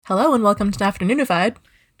Hello and welcome to Afternoonified.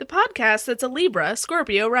 The podcast that's a Libra,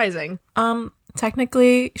 Scorpio rising.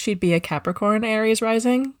 Technically, she'd be a Capricorn Aries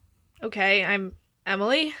rising. Okay, I'm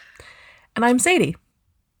Emily. And I'm Sadie.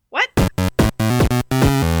 What? Did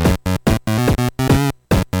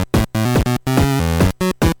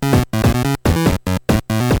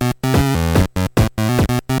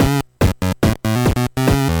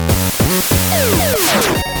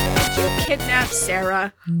you kidnap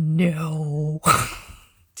Sarah? No.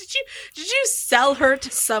 Did you sell her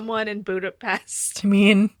to someone in Budapest? I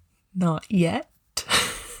mean, not yet.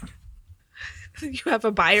 You have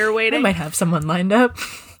a buyer I waiting? might have someone lined up.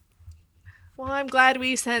 Well, I'm glad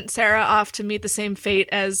we sent Sarah off to meet the same fate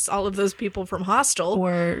as all of those people from Hostel.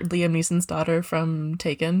 Or Liam Neeson's daughter from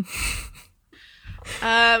Taken.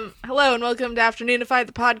 Hello and welcome to Afternoonified,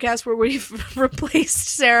 the podcast where we've replaced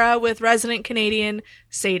Sarah with resident Canadian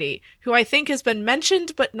Sadie, who I think has been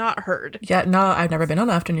mentioned but not heard. Yeah, no, I've never been on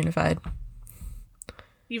Afternoonified.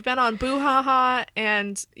 You've been on Boo Ha Ha,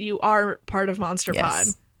 and you are part of Monster Pod.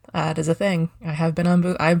 Yes, that is a thing. I have been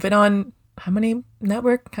on I've been on how many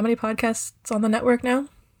podcasts on the network now?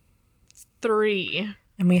 3.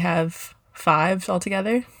 And we have 5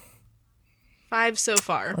 altogether. 5 so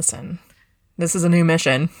far. Listen, this is a new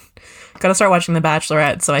mission. Gotta start watching The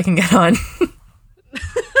Bachelorette so I can get on.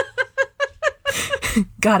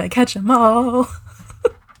 Gotta catch them all.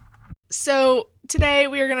 So today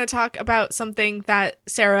we are going to talk about something that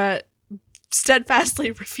Sarah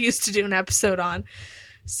steadfastly refused to do an episode on.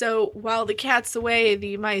 So while the cat's away,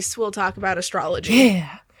 the mice will talk about astrology.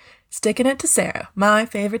 Yeah. Sticking it to Sarah. My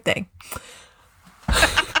favorite thing.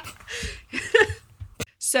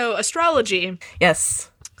 So astrology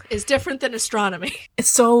Yes. is different than astronomy.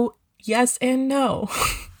 So, yes and no.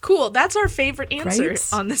 Cool. That's our favorite answer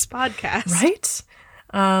Right? on this podcast.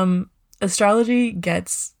 Right? Astrology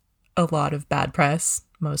gets a lot of bad press,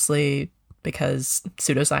 mostly because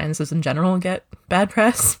pseudosciences in general get bad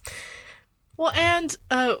press. Well, and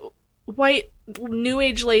white new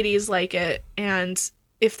age ladies like it, and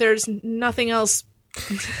if there's nothing else,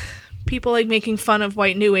 people like making fun of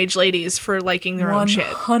white new age ladies for liking their own shit.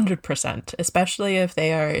 100%, especially if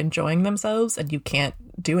they are enjoying themselves and you can't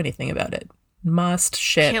do anything about it. Must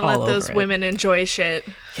shit Can't all let over those it. women enjoy shit.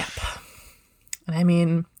 Yep. And I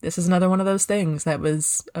mean, this is another one of those things that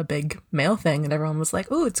was a big male thing, and everyone was like,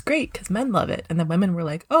 "Oh, it's great because men love it," and then women were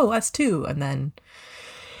like, "Oh, us too," and then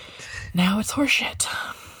now it's horseshit.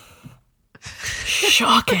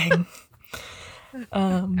 Shocking.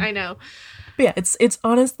 I know. But yeah, it's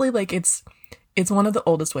honestly like it's one of the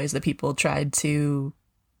oldest ways that people tried to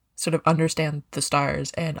sort of understand the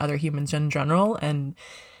stars and other humans in general, and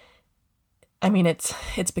I mean it's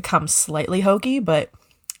become slightly hokey, but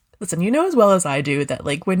listen, you know as well as I do that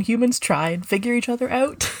like when humans try and figure each other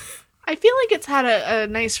out. I feel like it's had a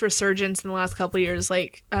nice resurgence in the last couple of years.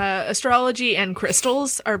 Like astrology and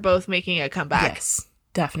crystals are both making a comeback. Yes,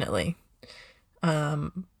 definitely.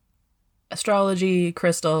 Astrology,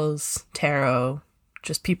 crystals, tarot,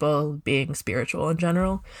 just people being spiritual in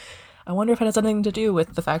general. I wonder if it has anything to do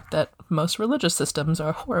with the fact that most religious systems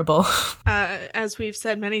are horrible. As we've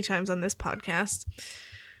said many times on this podcast,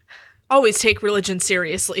 always take religion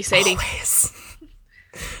seriously, Sadie. Always.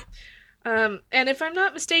 And if I'm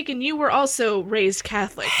not mistaken, you were also raised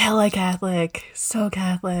Catholic. Hella Catholic. So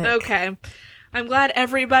Catholic. Okay. I'm glad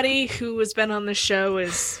everybody who has been on the show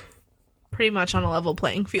is pretty much on a level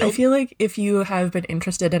playing field. I feel like if you have been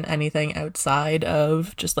interested in anything outside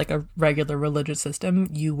of just like a regular religious system,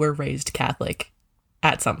 you were raised Catholic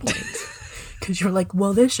at some point. Because you're like,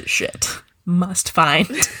 well, this is shit. Must find.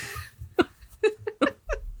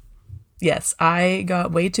 Yes, I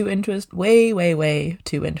got way too into astrology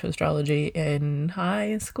in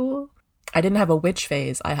high school. I didn't have a witch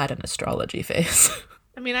phase. I had an astrology phase.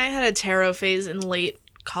 I mean, I had a tarot phase in late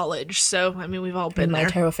college, so I mean, we've all been My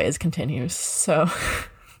there. tarot phase continues, so.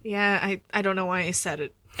 Yeah, I don't know why I said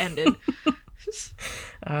it ended.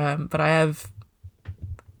 But I have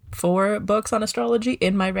 4 books on astrology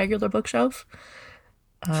in my regular bookshelf.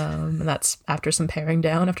 And that's after some paring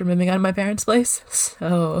down after moving out of my parents' place.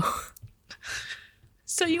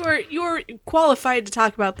 So you were qualified to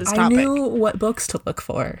talk about this I topic. knew what books to look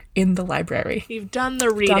for in the library. You've done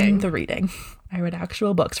the reading. Done the reading. I read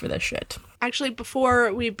actual books for this shit. Actually,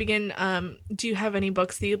 before we begin, do you have any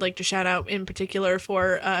books that you'd like to shout out in particular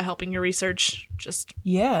for helping your research, just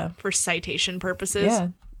Yeah. for citation purposes?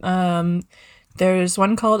 Yeah. There's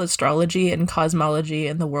one called Astrology and Cosmology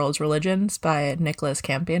in the World's Religions by Nicholas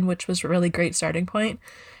Campion, which was a really great starting point.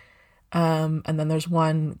 And then there's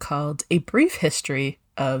one called A Brief History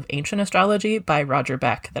of Ancient Astrology by Roger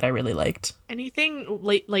Beck that I really liked. Anything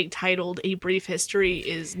like titled A Brief History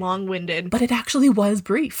is long-winded. But it actually was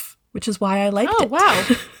brief, which is why I liked it. Oh, wow.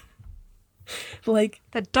 Like,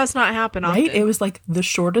 that does not happen right? often. It was like the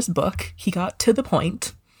shortest book. He got to the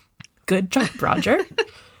point. Good job, Roger.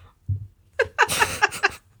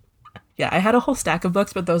 Yeah, I had a whole stack of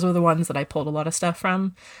books, but those were the ones that I pulled a lot of stuff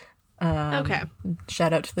from. Okay.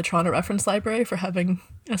 Shout out to the Toronto Reference Library for having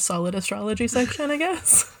a solid astrology section, I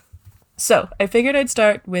guess. So, I figured I'd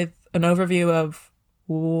start with an overview of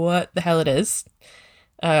what the hell it is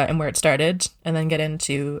and where it started, and then get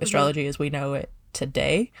into astrology as we know it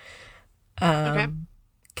today. Okay.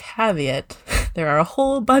 Caveat, there are a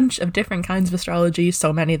whole bunch of different kinds of astrology,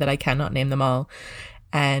 so many that I cannot name them all,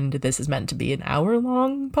 and this is meant to be an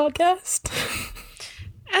hour-long podcast.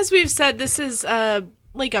 As we've said, this is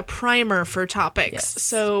like a primer for topics, Yes.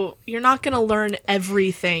 so you're not going to learn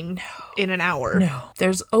everything in an hour. No.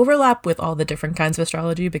 There's overlap with all the different kinds of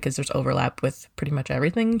astrology because there's overlap with pretty much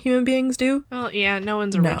everything human beings do. Well, yeah, no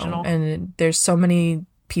one's original. No, and there's so many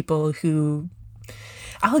people who...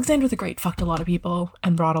 Alexander the Great fucked a lot of people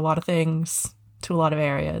and brought a lot of things to a lot of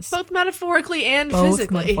areas. Both metaphorically and Both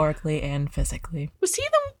physically. metaphorically and physically. Was he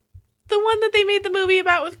the one that they made the movie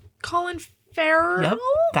about with Colin Farrell? Yep,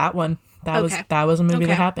 that one. That Okay. was a movie Okay.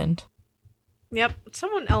 that happened. Yep.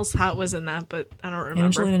 Someone else was in that, but I don't remember.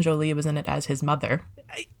 Angelina Jolie was in it as his mother.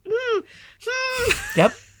 Hmm.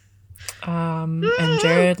 Yep. And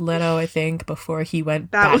Jared Leto, I think, before he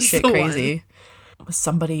went That was batshit the crazy, was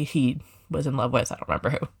somebody he was in love with. I don't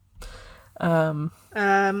remember who.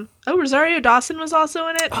 Rosario Dawson was also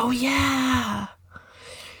in it. Oh yeah.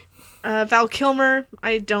 Val Kilmer.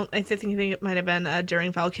 I think it might have been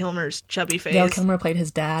during Val Kilmer's chubby phase. Val Kilmer played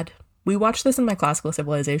his dad. We watched this in my classical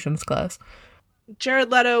civilizations class. Jared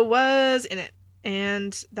Leto was in it,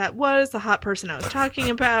 and that was the hot person I was talking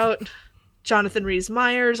about. Jonathan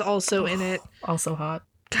Rhys-Meyers also in it. Also hot.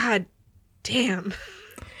 God damn.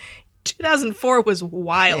 2004 was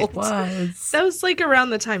wild. It was. That was like around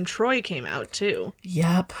the time Troy came out too.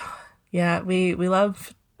 Yep. Yeah, we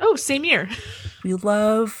love Oh, same year. we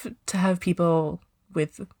love to have people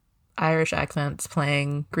with Irish accents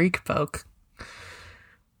playing Greek folk.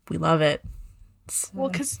 We love it. Well,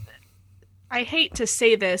 because I hate to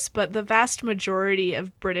say this, but the vast majority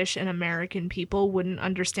of British and American people wouldn't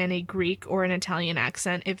understand a Greek or an Italian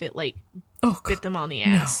accent if it like Oh, bit them on the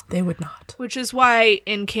no, ass. they would not. Which is why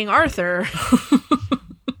in King Arthur...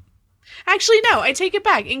 Actually, no, I take it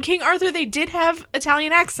back. In King Arthur, they did have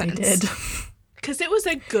Italian accents. They did. Because it was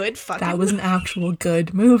a good fucking That was an actual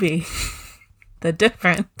good movie. The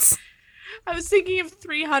difference. I was thinking of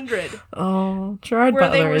 300. Oh, Gerard Where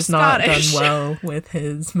they Butler were has not Scottish. done well with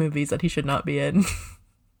his movies that he should not be in.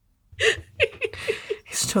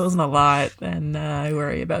 He's chosen a lot, and I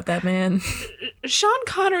worry about that man. Sean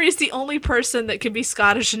Connery is the only person that can be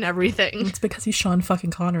Scottish in everything. It's because he's Sean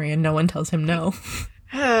fucking Connery, and no one tells him no.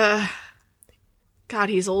 God,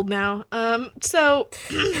 he's old now. So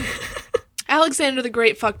Alexander the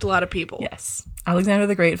Great fucked a lot of people. Yes. Alexander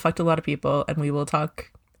the Great fucked a lot of people, and we will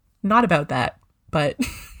talk not about that, but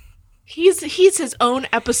He's his own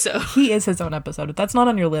episode. he is his own episode. If that's not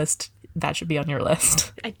on your list, that should be on your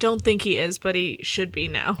list. I don't think he is, but he should be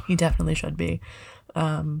now. He definitely should be.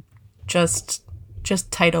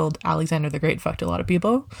 Just titled Alexander the Great fucked a lot of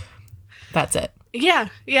people. That's it. Yeah.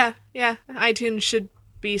 iTunes should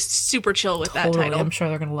be super chill with that Totally. title. I'm sure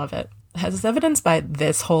they're going to love it. As evidenced by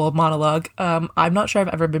this whole monologue, I'm not sure I've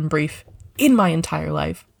ever been brief in my entire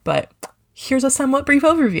life, but here's a somewhat brief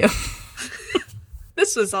overview.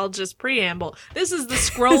 This was all just preamble. This is the This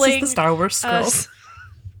scrolling. is the Star Wars scroll. This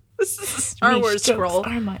is the Star Wars Niche jokes scroll.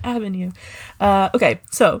 are my avenue. Okay,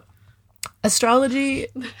 so astrology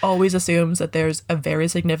always assumes that there's a very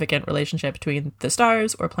significant relationship between the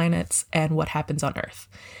stars or planets and what happens on Earth.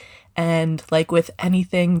 And like with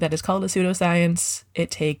anything that is called a pseudoscience, it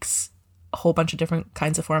takes a whole bunch of different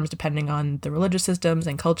kinds of forms depending on the religious systems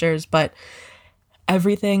and cultures, but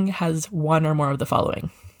everything has one or more of the following.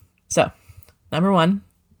 So, number one,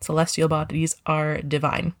 celestial bodies are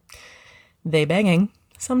divine. They banging,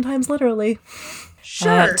 sometimes literally.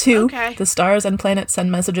 Sure. Two, Okay. the stars and planets send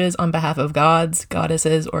messages on behalf of gods,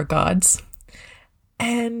 goddesses, or gods.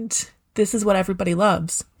 And this is what everybody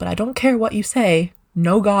loves. But I don't care what you say.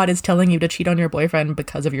 No god is telling you to cheat on your boyfriend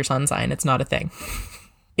because of your sun sign. It's not a thing.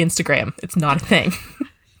 Instagram, it's not a thing.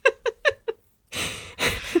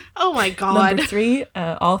 Oh my god. Number three,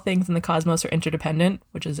 all things in the cosmos are interdependent,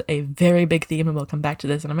 which is a very big theme, and we'll come back to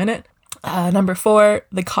this in a minute. Number four,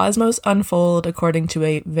 the cosmos unfold according to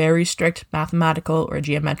a very strict mathematical or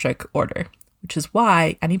geometric order. which is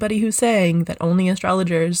why anybody who's saying that only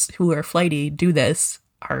astrologers who are flighty do this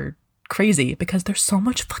are crazy, because there's so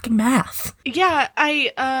much fucking math. Yeah,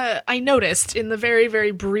 I noticed in the very,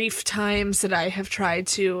 very brief times that I have tried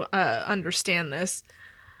to understand this.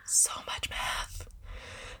 So much math.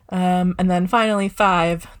 And then finally,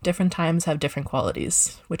 5 different times have different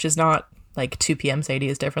qualities, which is not like 2 p.m. Sadie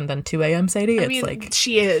is different than 2 a.m. Sadie. I mean, like,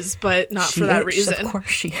 she is, but not for that reason. Of course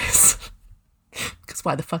she is. Because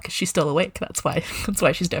why the fuck is she still awake? That's why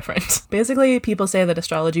she's different. Basically, people say that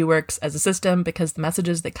astrology works as a system because the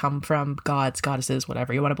messages that come from gods, goddesses,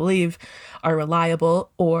 whatever you want to believe, are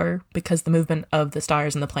reliable, or because the movement of the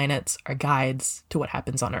stars and the planets are guides to what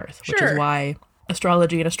happens on Earth, which is why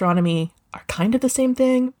astrology and astronomy are kind of the same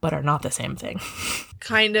thing, but are not the same thing.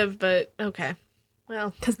 Kind of, but okay.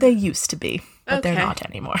 Well, because they used to be, but they're not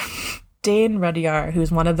anymore. Dane Rudhyar, who's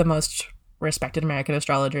one of the most respected American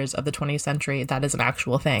astrologers of the 20th century, that is an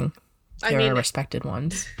actual thing. There are respected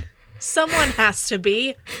ones. Someone has to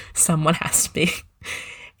be. Someone has to be.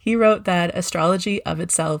 He wrote that astrology of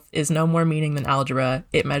itself is no more meaning than algebra.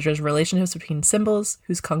 It measures relationships between symbols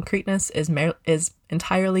whose concreteness is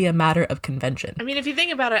entirely a matter of convention. I mean, if you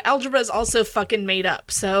think about it, algebra is also fucking made up,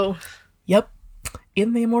 so... Yep.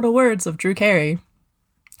 In the immortal words of Drew Carey,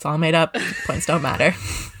 it's all made up. Points don't matter.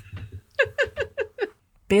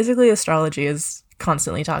 Basically, astrology is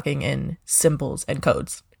constantly talking in symbols and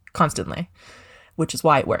codes. Constantly. Which is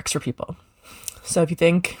why it works for people. So if you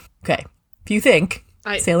think...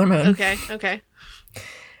 Sailor Moon. Okay.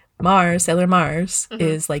 Mars, Sailor Mars,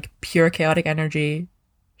 is like pure chaotic energy.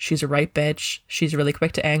 She's a right bitch. She's really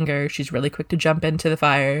quick to anger. She's really quick to jump into the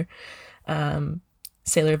fire.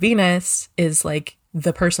 Sailor Venus is like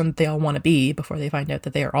the person they all want to be before they find out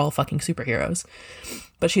that they are all fucking superheroes.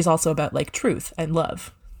 But she's also about like truth and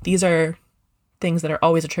love. These are things that are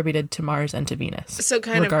always attributed to Mars and to Venus. So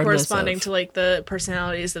kind of corresponding to like the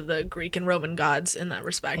personalities of the Greek and Roman gods in that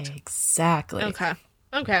respect. Exactly. Okay.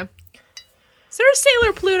 Is there a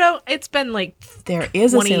Sailor Pluto? It's been like there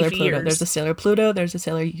is a Sailor Pluto. Years. There's a Sailor Pluto. There's a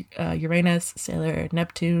Sailor Uranus, Sailor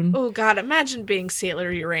Neptune. Oh God! Imagine being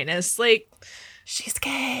Sailor Uranus. Like, she's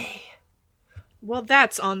gay. Well,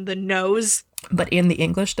 that's on the nose. But in the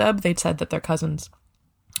English dub, they said that they're cousins,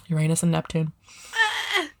 Uranus and Neptune.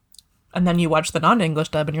 And then you watch the non-English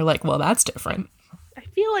dub, and you're like, well, that's different. I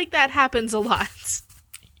feel like that happens a lot.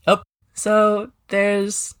 Yep. So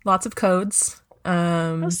there's lots of codes.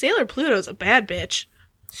 Sailor Pluto's a bad bitch.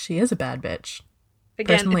 She is a bad bitch.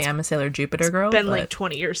 Again, personally, I'm a Sailor Jupiter girl. It's been like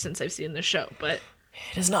 20 years since I've seen the show, but...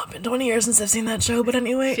 It has not been 20 years since I've seen that show, but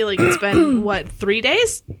anyway. I feel like it's been, 3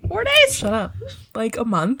 days? 4 days? Shut up. Like a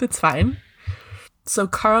month, it's fine. So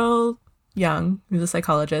Carl Jung, who's a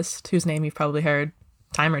psychologist, whose name you've probably heard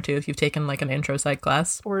a time or two if you've taken like an intro psych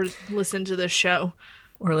class. Or listened to this show.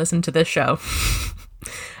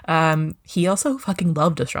 He also fucking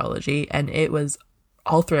loved astrology, and it was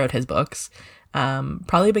all throughout his books.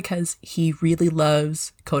 Probably because he really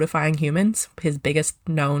loves codifying humans. His biggest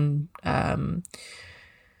known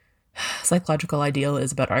psychological ideal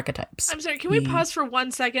is about archetypes. I'm sorry, can we pause for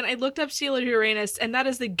 1 second? I looked up Sailor Uranus, and that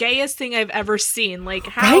is the gayest thing I've ever seen. Like,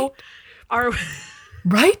 how are...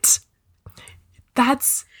 Right?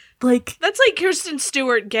 That's like Kirsten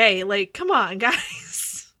Stewart gay. Like, come on,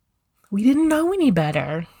 guys. We didn't know any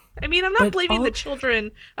better. I mean, I'm not blaming the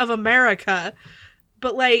children of America,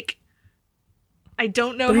 but like, I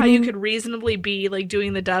don't know how you could reasonably be like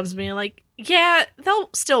doing the dubs being like, yeah, they'll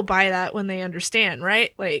still buy that when they understand,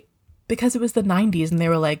 right? Like, because it was the 90s and they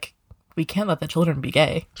were like, we can't let the children be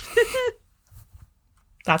gay.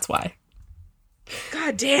 That's why.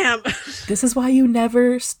 God damn. This is why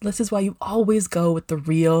you always go with the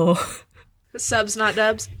real... The subs, not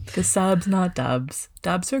dubs. The subs, not dubs.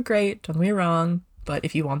 Dubs are great, don't get me wrong, but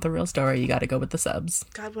if you want the real story, you gotta go with the subs.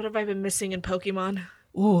 God, what have I been missing in Pokemon?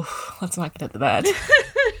 Ooh, let's not get into that.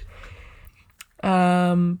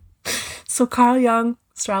 So Carl Jung,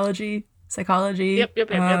 astrology, psychology. Yep.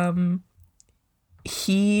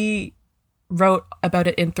 He wrote about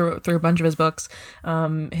it through a bunch of his books.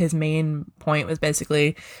 His main point was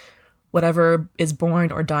basically whatever is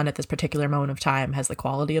born or done at this particular moment of time has the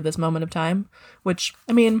quality of this moment of time, which,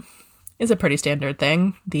 I mean, is a pretty standard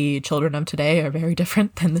thing. The children of today are very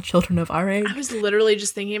different than the children of our age. I was literally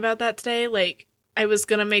just thinking about that today. Like, I was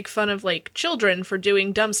gonna make fun of, like, children for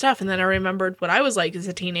doing dumb stuff, and then I remembered what I was like as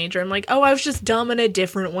a teenager. I'm like, oh, I was just dumb in a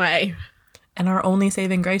different way. And our only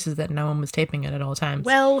saving grace is that no one was taping it at all times.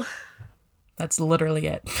 Well... That's literally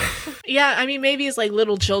it. Yeah, I mean, maybe it's like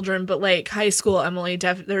little children, but like high school Emily,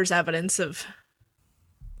 there's evidence of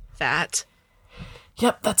that.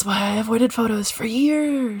 Yep, that's why I avoided photos for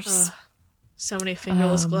years. So many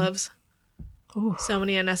fingerless gloves. Ooh. So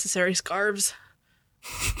many unnecessary scarves.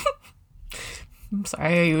 I'm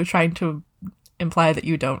sorry, are you trying to imply that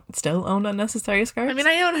you don't still own unnecessary scarves? I mean,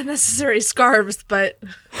 I own unnecessary scarves, but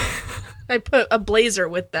I put a blazer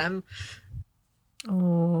with them.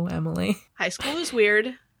 Oh, Emily. High school is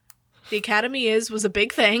weird. The academy was a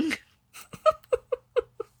big thing.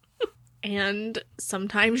 And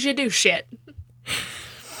sometimes you do shit.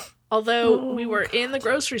 Although we were in the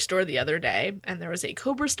grocery store the other day and there was a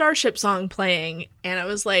Cobra Starship song playing, and I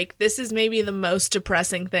was like, this is maybe the most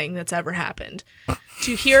depressing thing that's ever happened.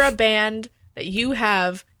 To hear a band that you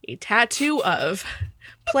have a tattoo of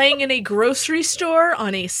playing in a grocery store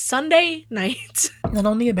on a Sunday night. Not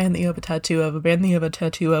only a band that you have a tattoo of, a band that you have a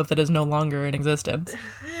tattoo of that is no longer in existence.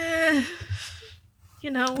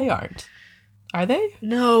 You know. They aren't. Are they?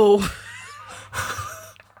 No.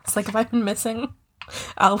 It's like, have I been missing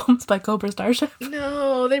albums by Cobra Starship?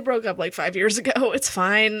 No, they broke up like 5 years ago. It's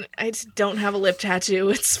fine. I just don't have a lip tattoo.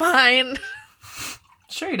 It's fine.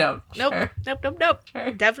 Sure you don't. Nope. Sure. Nope.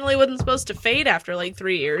 Sure. Definitely wasn't supposed to fade after like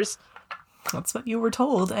 3 years. That's what you were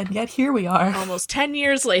told, and yet here we are. Almost 10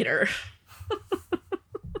 years later.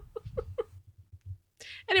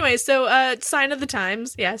 Anyway, so sign of the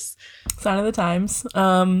times, yes. Sign of the times.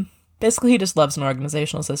 Basically, he just loves an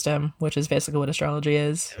organizational system, which is basically what astrology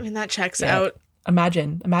is. I mean, that checks out.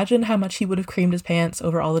 Imagine how much he would have creamed his pants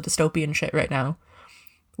over all the dystopian shit right now,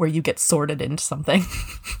 where you get sorted into something.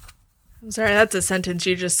 I'm sorry, that's a sentence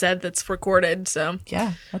you just said that's recorded, so.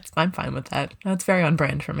 Yeah, I'm fine with that. That's very on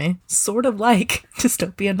brand for me. Sort of like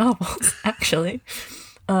dystopian novels, actually.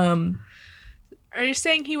 Are you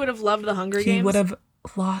saying he would have loved the Hunger Games? He would have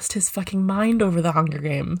lost his fucking mind over the Hunger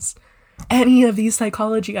Games. Any of these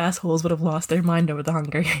psychology assholes would have lost their mind over the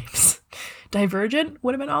Hunger Games. Divergent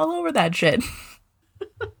would have been all over that shit.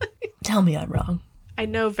 Tell me I'm wrong. I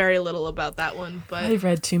know very little about that one, but... I've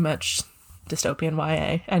read too much dystopian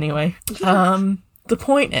YA. Anyway, the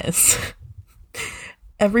point is,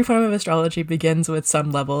 every form of astrology begins with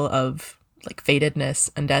some level of like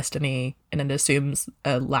fatedness and destiny, and it assumes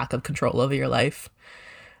a lack of control over your life.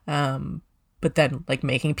 But then like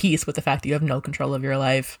making peace with the fact that you have no control of your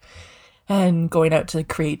life and going out to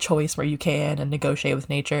create choice where you can and negotiate with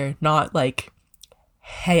nature. Not like,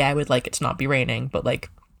 hey, I would like it to not be raining, but like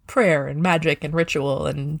prayer and magic and ritual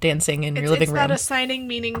and dancing in your living room. It's not assigning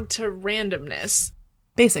meaning to randomness.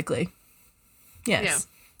 Basically. Yes.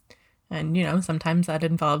 Yeah. And, you know, sometimes that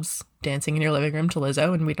involves dancing in your living room to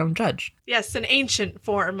Lizzo, and we don't judge. Yes, an ancient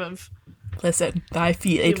form of... Listen, it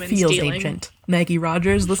feels dealing. ancient. Maggie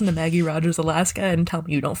Rogers, listen to Maggie Rogers Alaska and tell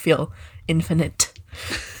me you don't feel infinite.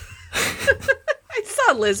 I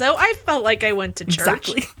saw Lizzo. I felt like I went to church.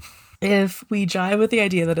 Exactly. If we jive with the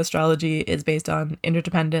idea that astrology is based on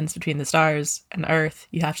interdependence between the stars and Earth,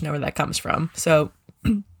 you have to know where that comes from. So,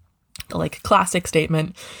 the like classic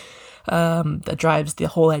statement that drives the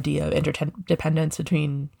whole idea of interdependence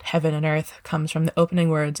between heaven and earth comes from the opening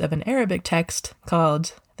words of an Arabic text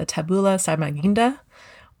called the Tabula Samarginda,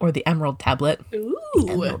 or the Emerald Tablet. Ooh.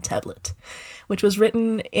 The Emerald Tablet, which was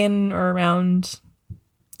written in or around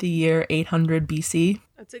the year 800 BC.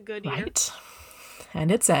 That's a good year. Right. And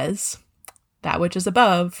it says, that which is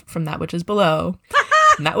above from that which is below,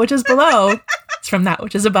 and that which is below is from that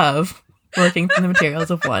which is above, working from the materials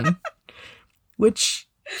of one. Which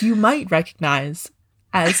you might recognize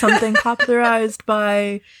as something popularized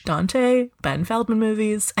by Dante, Ben Feldman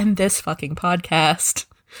movies, and this fucking podcast.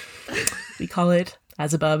 We call it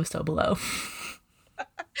As Above, So Below.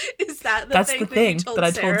 Is that the That's thing the thing that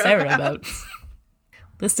I told Sarah about.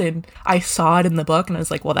 Listen, I saw it in the book and I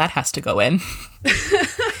was like, well, that has to go in.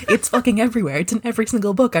 It's fucking everywhere. It's in every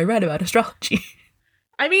single book I read about astrology.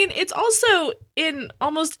 I mean, it's also in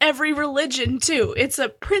almost every religion, too. It's a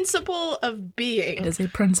principle of being. It is a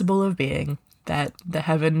principle of being that the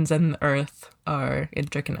heavens and the earth are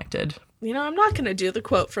interconnected. You know, I'm not going to do the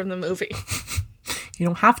quote from the movie. You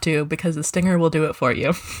don't have to, because the stinger will do it for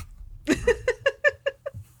you.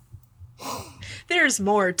 There's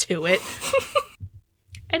more to it.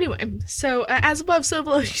 Anyway, so as above, so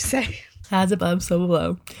below, you say. As above, so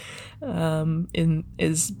below.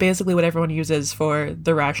 Is basically what everyone uses for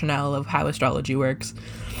the rationale of how astrology works,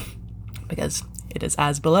 because it is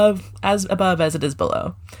as above as it is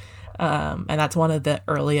below, and that's one of the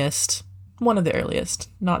earliest, not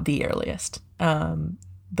the earliest.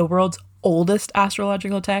 The world's oldest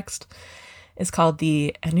astrological text is called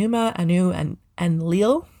the Enuma Anu and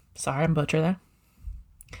Enlil. Sorry, I'm butchering that.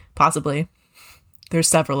 Possibly. There's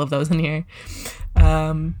several of those in here.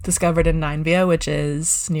 Discovered in Nineveh, which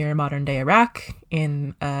is near modern-day Iraq,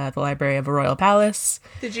 in the library of a royal palace.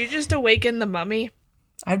 Did you just awaken the mummy?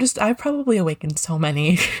 I've probably awakened so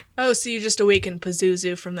many. Oh, so you just awakened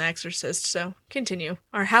Pazuzu from The Exorcist, so continue.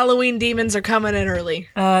 Our Halloween demons are coming in early.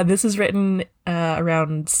 This is written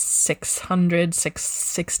around 600,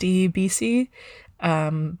 660 BC,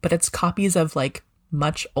 but it's copies of like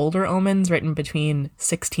much older omens written between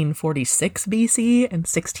 1646 BC and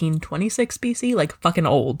 1626 BC, like fucking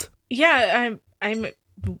old. Yeah, I'm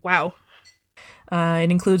wow.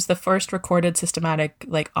 It includes the first recorded systematic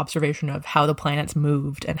like observation of how the planets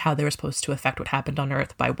moved and how they were supposed to affect what happened on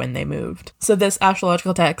Earth by when they moved. So this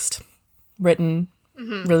astrological text, written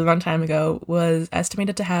really long time ago, was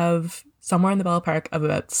estimated to have somewhere in the ballpark of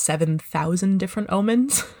about 7,000 different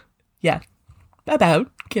omens. Yeah,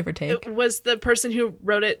 about, give or take. Was the person who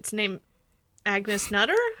wrote it's name Agnes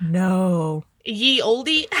Nutter? No. Ye olde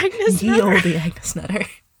Agnes Ye Nutter? olde Agnes Nutter.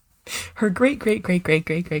 Her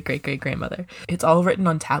great-great-great-great-great-great-great-great-grandmother. It's all written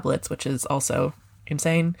on tablets, which is also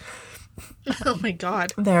insane. Oh my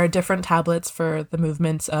god. There are different tablets for the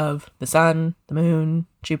movements of the Sun, the Moon,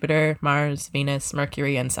 Jupiter, Mars, Venus,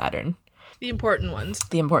 Mercury, and Saturn. The important ones.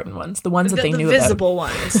 The important ones. The ones that they knew about. The visible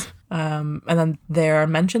ones. And then there are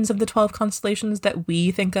mentions of the 12 constellations that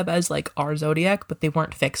we think of as like our zodiac, but they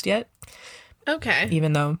weren't fixed yet. Okay.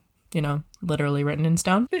 Even though, you know, literally written in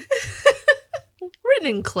stone. Written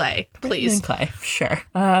in clay, please. Written in clay, sure.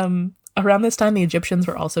 Around this time, the Egyptians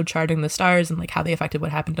were also charting the stars and like how they affected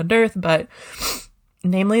what happened on Earth, but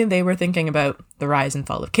namely, they were thinking about the rise and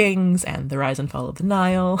fall of kings and the rise and fall of the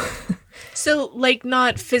Nile. So, like,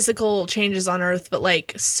 not physical changes on Earth, but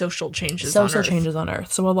like social changes on Earth. Social changes on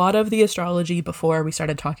Earth. So a lot of the astrology before we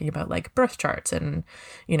started talking about like birth charts and,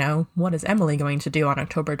 you know, what is Emily going to do on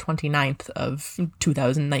October 29th of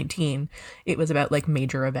 2019? It was about like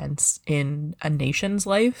major events in a nation's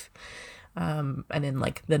life, and in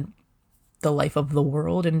like the life of the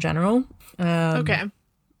world in general. Okay.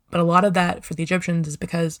 But a lot of that for the Egyptians is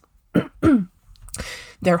because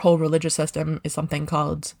their whole religious system is something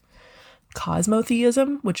called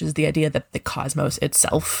cosmotheism, which is the idea that the cosmos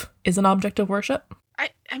itself is an object of worship.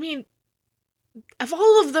 I mean, of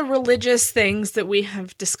all of the religious things that we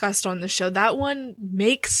have discussed on the show, that one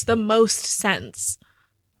makes the most sense.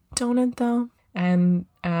 Don't it, though? And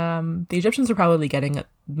the Egyptians are probably getting it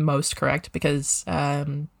most correct because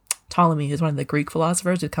Ptolemy, who's one of the Greek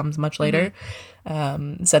philosophers who comes much later,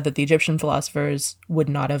 said that the Egyptian philosophers would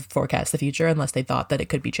not have forecast the future unless they thought that it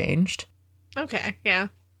could be changed. Okay, yeah.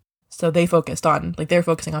 So they focused on, like, they're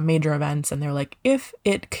focusing on major events, and they're like, if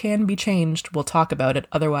it can be changed, we'll talk about it.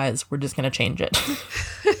 Otherwise, we're just going to change it.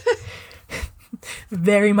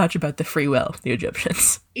 Very much about the free will, the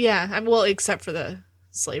Egyptians. Yeah, well, except for the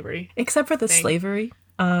slavery. Except for the slavery.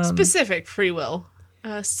 Specific free will.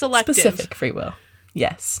 Selective. Specific free will.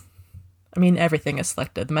 Yes. I mean, everything is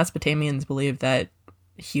selective. The Mesopotamians believed that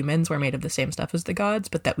humans were made of the same stuff as the gods,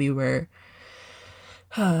 but that we were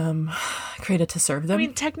created to serve them. I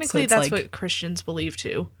mean, technically, so that's like, what Christians believe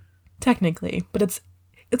too. Technically, but it's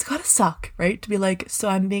gotta suck, right? To be like, so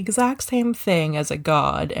I'm the exact same thing as a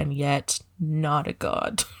god, and yet not a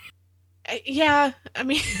god. Yeah, I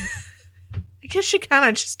mean, I guess you kind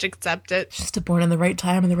of just accept it. Just a born in the right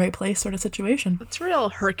time in the right place sort of situation. It's real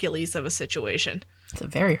Hercules of a situation. It's a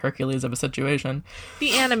very Hercules of a situation.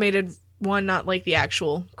 The animated one, not like the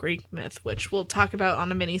actual Greek myth, which we'll talk about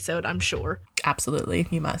on a mini-sode, I'm sure. Absolutely,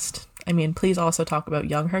 you must. I mean, please also talk about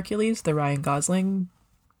Young Hercules, the Ryan Gosling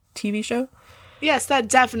TV show. Yes, that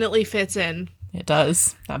definitely fits in. It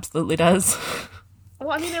does. Absolutely does.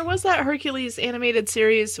 Well, I mean, there was that Hercules animated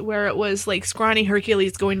series where it was like scrawny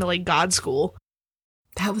Hercules going to like God school.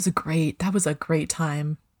 That was a great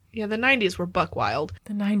time. Yeah, the 90s were buck wild.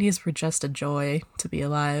 The 90s were just a joy to be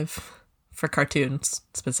alive. For cartoons,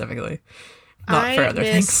 specifically. Not for other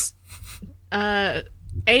things. The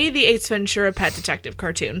Ace Ventura Pet Detective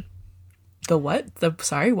cartoon. The what?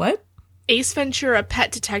 Sorry, what? Ace Ventura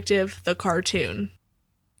Pet Detective, the cartoon.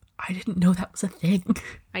 I didn't know that was a thing.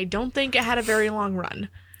 I don't think it had a very long run.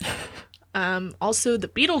 Also, the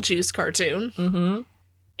Beetlejuice cartoon. Mm-hmm.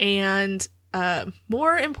 And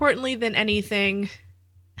more importantly than anything,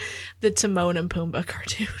 the Timon and Pumbaa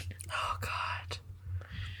cartoon. Oh, God.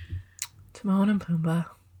 Timon and Pumbaa.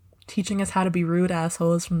 Teaching us how to be rude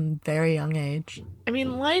assholes from a very young age. I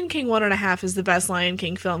mean, Lion King 1.5 is the best Lion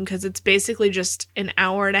King film because it's basically just an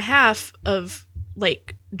hour and a half of,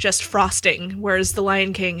 like, just frosting, whereas The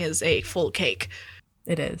Lion King is a full cake.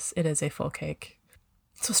 It is. It is a full cake.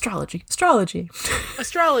 So astrology. Astrology.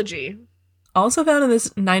 Astrology. Also found in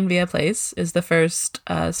this 9 Via place is the first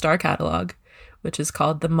star catalog, which is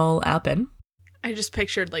called the Mole Alpen. I just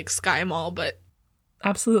pictured, like, Sky Mall, but...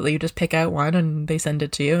 Absolutely. You just pick out one and they send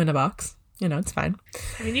it to you in a box. You know, it's fine.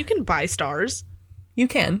 I mean, you can buy stars. You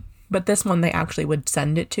can, but this one they actually would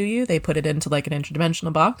send it to you. They put it into like an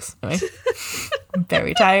interdimensional box. Anyway, I'm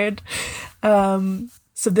very tired.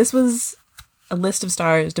 So this was a list of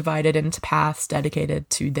stars divided into paths dedicated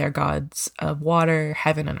to their gods of water,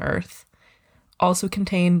 heaven, and earth. Also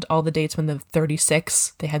contained all the dates when they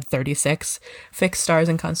had 36 fixed stars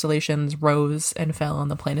and constellations rose and fell on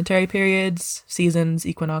the planetary periods, seasons,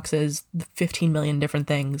 equinoxes, 15 million different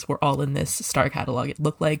things were all in this star catalog. It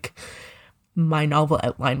looked like my novel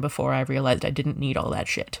outline before I realized I didn't need all that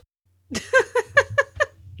shit.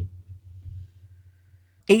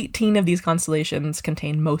 18 of these constellations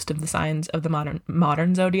contain most of the signs of the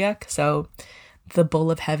modern zodiac. So the bull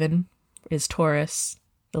of heaven is Taurus,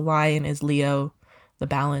 the lion is Leo, the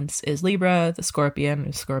balance is Libra, the scorpion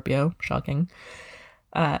is Scorpio, shocking.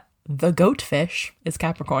 The goatfish is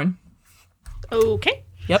Capricorn. Okay.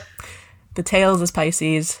 Yep. The tails is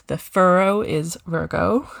Pisces, the furrow is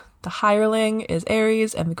Virgo, the hireling is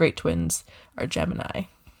Aries, and the great twins are Gemini.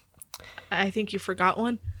 I think you forgot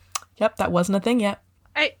one. Yep, that wasn't a thing yet.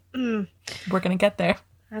 We're gonna get there.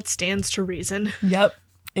 That stands to reason. Yep.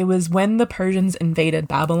 It was when the Persians invaded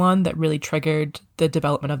Babylon that really triggered the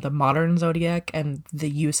development of the modern zodiac and the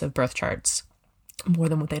use of birth charts more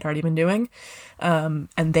than what they'd already been doing. And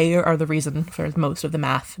they are the reason for most of the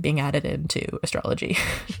math being added into astrology.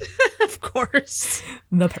 Of course.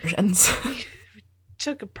 The Persians.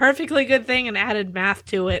 Took a perfectly good thing and added math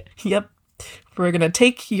to it. Yep. We're gonna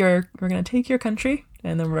take your country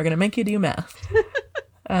and then we're gonna make you do math.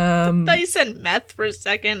 I thought you said meth for a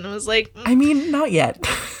second. I was like, I mean, not yet.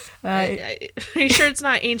 are you sure it's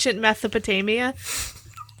not ancient Mesopotamia?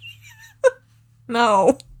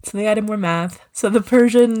 No. So they added more math. So the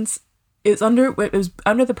Persians, it was under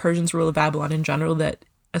the Persians' rule of Babylon in general that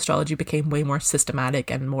astrology became way more systematic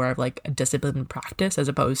and more of like a disciplined practice as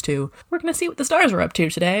opposed to, we're going to see what the stars are up to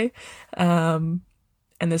today. And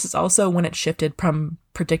this is also when it shifted from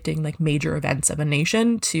predicting like major events of a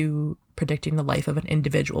nation to predicting the life of an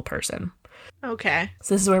individual person. Okay.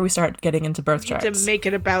 So this is where we start getting into birth charts. To make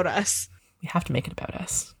it about us. We have to make it about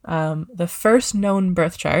us. The first known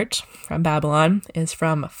birth chart from Babylon is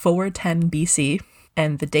from 410 BC,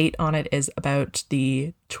 and the date on it is about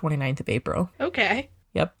the 29th of April. Okay.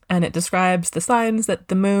 Yep. And it describes the signs that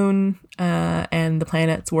the moon and the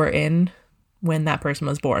planets were in when that person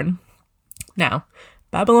was born. Now,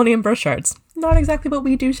 Babylonian birth charts, not exactly what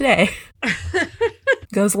we do today.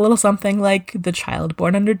 Goes a little something like, the child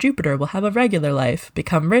born under Jupiter will have a regular life,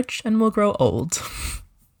 become rich, and will grow old.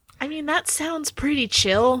 I mean, that sounds pretty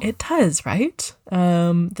chill. It does, right?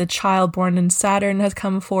 The child born in Saturn has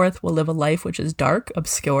come forth, will live a life which is dark,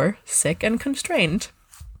 obscure, sick, and constrained.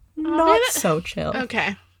 Not so chill.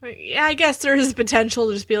 Okay. Yeah, I guess there is potential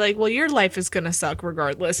to just be like, well, your life is going to suck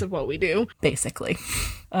regardless of what we do. Basically.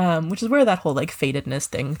 Which is where that whole, like, fatedness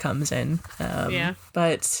thing comes in. Yeah.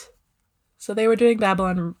 But, so they were doing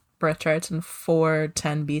Babylon birth charts in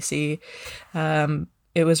 410 BC.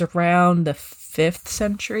 It was around the 5th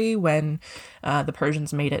century when the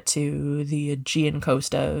Persians made it to the Aegean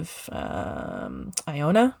coast of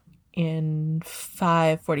Iona in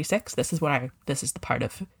 546. This is the part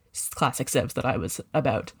of classic Civs that I was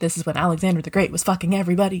about. This is when Alexander the Great was fucking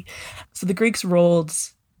everybody. So the Greeks rolled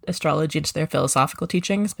astrology into their philosophical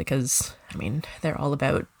teachings because, I mean, they're all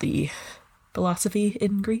about the philosophy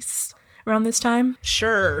in Greece around this time.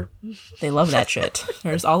 Sure. They love that shit.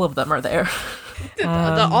 There's all of them are there.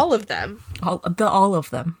 All of them. All of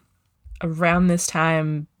them. Around this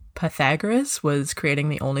time, Pythagoras was creating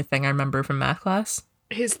the only thing I remember from math class.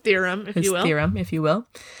 His theorem, if you will.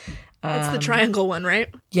 It's the triangle one,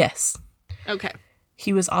 right? Yes. Okay.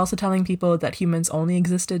 He was also telling people that humans only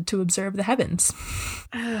existed to observe the heavens.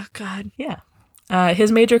 Oh, God. Yeah.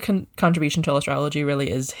 His major contribution to astrology really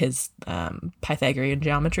is his Pythagorean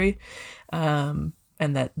geometry, and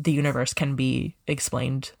that the universe can be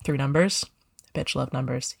explained through numbers. Bitch loved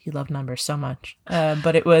numbers. He loved numbers so much.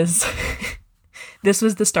 But it was... This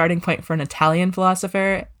was the starting point for an Italian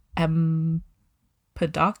philosopher, Empedocles?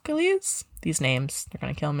 These names, they're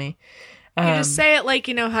going to kill me. You just say it like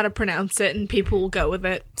you know how to pronounce it and people will go with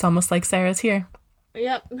it. It's almost like Sarah's here.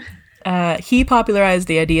 Yep. He popularized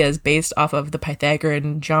the ideas based off of the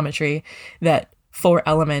Pythagorean geometry that 4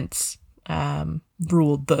 elements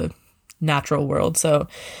ruled the natural world. So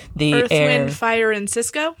the Earth, air, wind, fire, and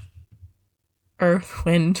Cisco? Earth,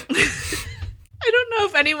 wind. I don't know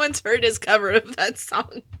if anyone's heard his cover of that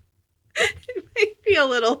song. It might be a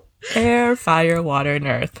little... Air, fire, water, and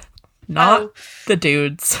earth. Not the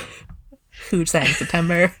dudes who sang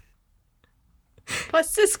September. Plus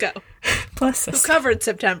Cisco. Plus Cisco. Who covered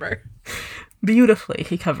September. Beautifully,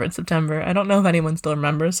 he covered September. I don't know if anyone still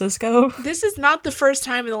remembers Cisco. This is not the first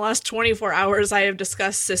time in the last 24 hours I have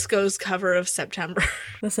discussed Cisco's cover of September.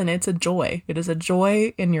 Listen, it's a joy. It is a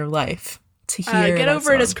joy in your life to hear Get that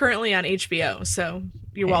Over It song. is currently on HBO, so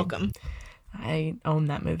you're welcome. I own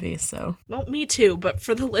that movie, so. Well, me too, but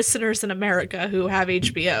for the listeners in America who have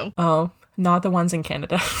HBO. Oh, not the ones in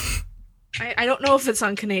Canada. I don't know if it's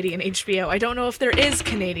on Canadian HBO. I don't know if there is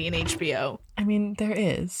Canadian HBO. I mean, there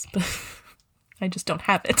is, but I just don't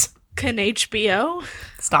have it. Can HBO?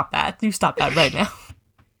 Stop that. You stop that right now.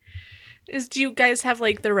 Do you guys have,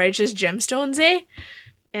 like, The Righteous Gemstones,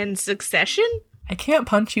 and Succession? I can't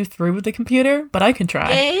punch you through the computer, but I can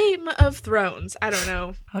try. Game of Thrones. I don't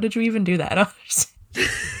know. How did you even do that? I don't understand.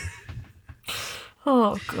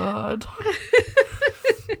 Oh, God.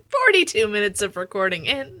 42 minutes of recording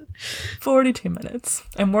in. 42 minutes.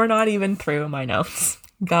 And we're not even through my notes.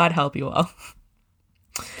 God help you all.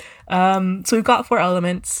 So we've got 4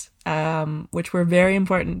 elements, which were very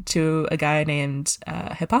important to a guy named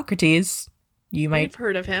Hippocrates. You might I've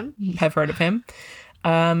heard of him. have heard of him.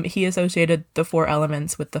 He associated the 4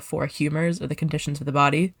 elements with the 4 humors, or the conditions of the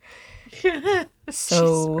body.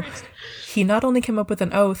 So he not only came up with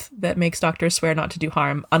an oath that makes doctors swear not to do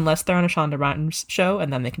harm unless they're on a Shonda Rhimes show,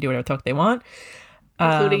 and then they can do whatever the fuck they want.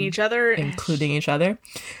 Including each other. Including each other.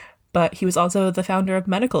 But he was also the founder of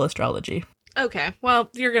medical astrology. Okay, well,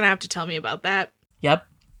 you're going to have to tell me about that. Yep.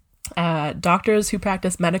 Doctors who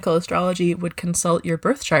practice medical astrology would consult your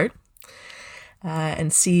birth chart,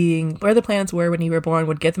 and seeing where the planets were when you were born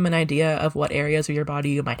would give them an idea of what areas of your body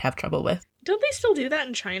you might have trouble with. Don't they still do that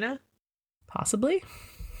in China? Possibly.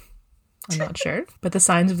 I'm not sure. But the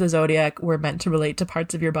signs of the zodiac were meant to relate to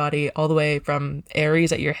parts of your body all the way from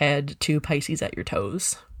Aries at your head to Pisces at your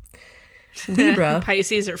toes. Libra.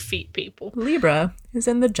 Pisces are feet people. Libra is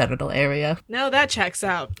in the genital area. No, that checks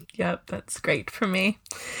out. Yep, that's great for me.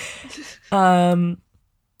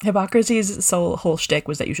 Hippocrates' whole shtick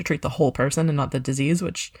was that you should treat the whole person and not the disease,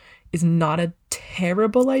 which is not a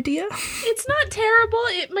terrible idea. It's not terrible.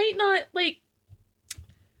 It might not, like,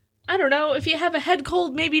 I don't know, if you have a head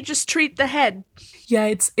cold, maybe just treat the head. Yeah,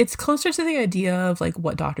 it's closer to the idea of, like,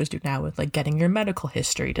 what doctors do now with, like, getting your medical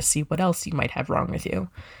history to see what else you might have wrong with you.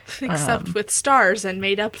 Except with stars and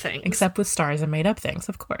made up things. Except with stars and made up things,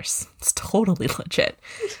 of course. It's totally legit.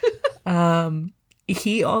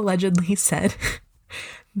 He allegedly said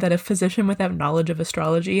that a physician without knowledge of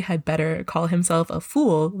astrology had better call himself a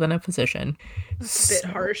fool than a physician. It's a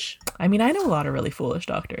bit harsh. I mean, I know a lot of really foolish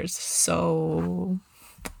doctors, so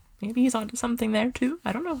maybe he's onto something there too.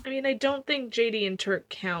 I don't know. I mean, I don't think JD and Turk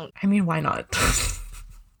count. I mean, why not?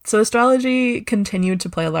 So astrology continued to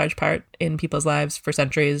play a large part in people's lives for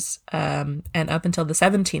centuries, and up until the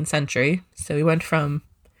 17th century. So we went from,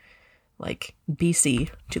 like, BC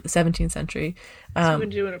to the 17th century. So we've been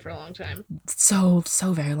doing it for a long time. So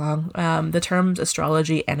very long. The terms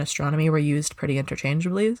astrology and astronomy were used pretty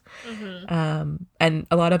interchangeably. And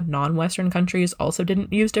a lot of non-Western countries also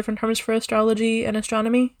didn't use different terms for astrology and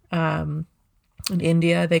astronomy. In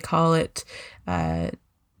India, they call it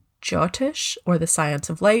Jyotish, or the science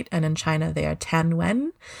of light, and in China they are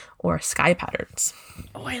Tanwen, or sky patterns.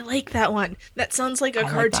 Oh, I like that one. That sounds like a I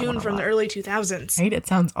like that cartoon one a from the lot. early 2000s. Right? It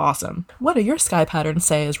sounds awesome. What do your sky patterns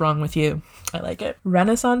say is wrong with you? I like it.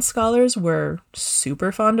 Renaissance scholars were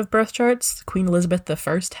super fond of birth charts. Queen Elizabeth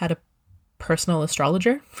I had a personal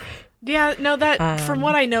astrologer. Yeah, no, that, from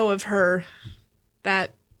what I know of her,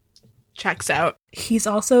 that checks out. He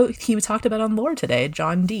was talked about on Lore today,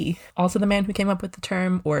 John Dee. Also the man who came up with the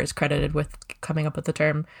term, or is credited with coming up with the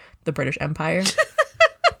term, the British Empire.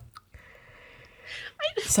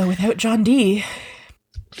 So without John Dee,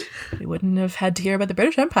 we wouldn't have had to hear about the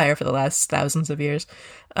British Empire for the last thousands of years.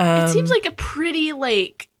 It seems like a pretty,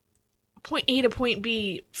 like, point A to point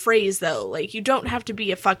B phrase, though. Like, you don't have to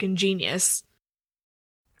be a fucking genius.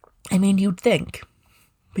 I mean, you'd think,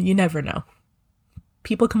 but you never know.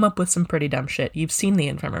 People come up with some pretty dumb shit. You've seen the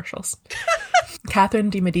infomercials. Catherine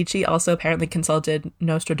de' Medici also apparently consulted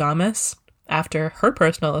Nostradamus after her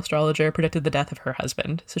personal astrologer predicted the death of her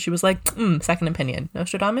husband. So she was like, second opinion.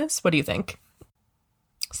 Nostradamus, what do you think?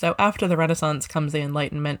 So after the Renaissance comes the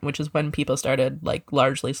Enlightenment, which is when people started, like,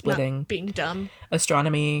 largely splitting Not being dumb.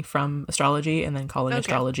 astronomy from astrology and then calling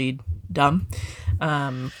astrology dumb.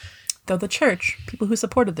 Though the church, people who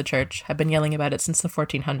supported the church, have been yelling about it since the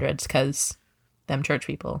 1400s because them church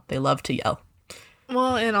people, they love to yell.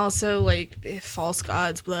 Well, and also, like, false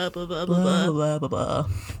gods, blah, blah, blah, blah, blah. Blah, blah, blah,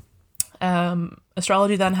 blah.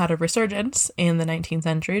 Astrology then had a resurgence in the 19th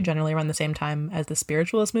century, generally around the same time as the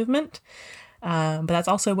spiritualist movement. But that's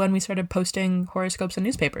also when we started posting horoscopes in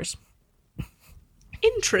newspapers.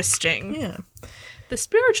 Interesting. Yeah. The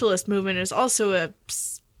spiritualist movement is also a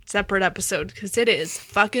separate episode because it is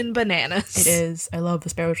fucking bananas. It is. I love the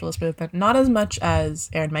spiritualist movement. Not as much as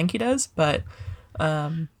Aaron Mahnke does, but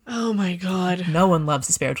Oh my god. no one loves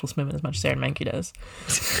the spiritualist movement as much as Aaron Mahnke does.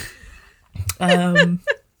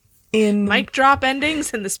 In Mic drop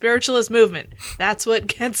endings and the spiritualist movement. That's what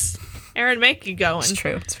gets Aaron Mahnke going. It's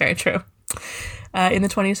true. It's very true. In the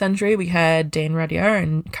 20th century, we had Dane Rudhyar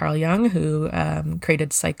and Carl Jung, who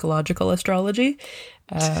created psychological astrology.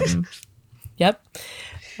 Yep.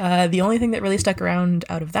 The only thing that really stuck around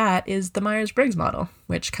out of that is the Myers-Briggs model,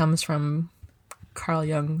 which comes from Carl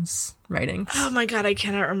Jung's writings. Oh my god, I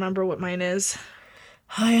cannot remember what mine is.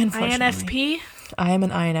 Unfortunately. INFP? I am an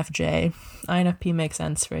INFJ. INFP makes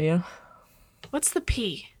sense for you. What's the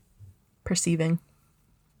P? Perceiving.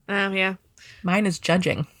 Oh, yeah. Mine is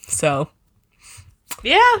judging, so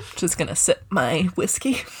Yeah. just gonna sip my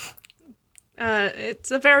whiskey.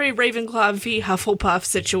 It's a very Ravenclaw v. Hufflepuff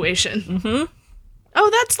situation. Mm-hmm. Oh,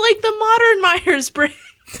 that's like the modern Myers-Briggs.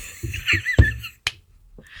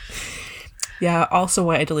 Yeah, also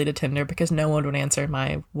why I deleted Tinder, because no one would answer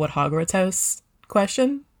my what Hogwarts house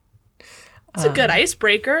question. It's a good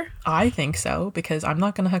icebreaker. I think so, because I'm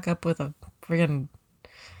not going to hook up with a friggin'...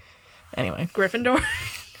 Anyway. Gryffindor.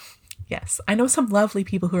 Yes, I know some lovely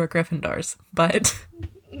people who are Gryffindors, but...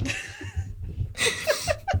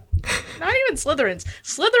 Not even Slytherins.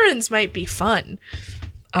 Slytherins might be fun.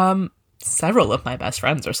 Several of my best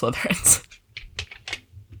friends are Slytherins.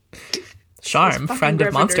 Charm, fucking friend of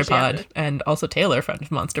Gryffindors, Monster yeah. Pod, and also Taylor, friend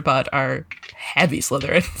of Monster Pod, are heavy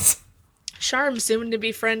Slytherins. Charm, soon to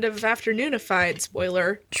be friend of Afternoonified.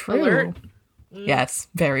 Spoiler True. alert. Yes,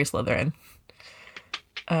 very Slytherin.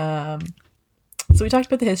 So we talked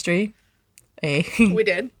about the history. We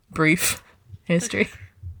did. Brief history.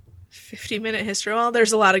 50-minute history. Well,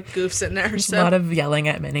 there's a lot of goofs in there. A So lot of yelling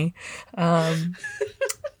at Minnie.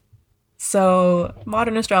 So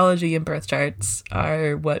modern astrology and birth charts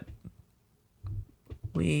are what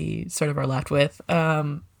we sort of are left with.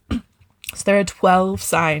 So there are 12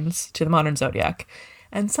 signs to the modern zodiac.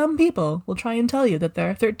 And some people will try and tell you that there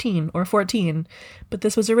are 13 or 14, but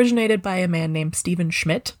this was originated by a man named Stephen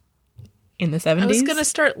Schmidt in the 70s. I was going to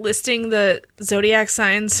start listing the zodiac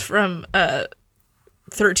signs from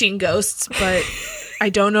 13 Ghosts, but I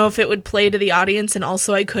don't know if it would play to the audience, and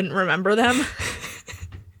also I couldn't remember them.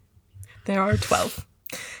 There are 12,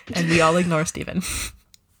 and we all ignore Stephen.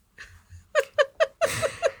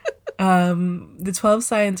 The 12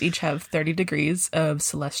 signs each have 30 degrees of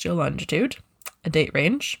celestial longitude, a date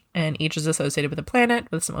range, and each is associated with a planet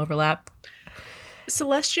with some overlap.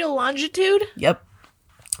 Celestial longitude? Yep.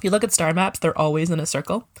 If you look at star maps, they're always in a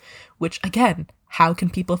circle, which, again, how can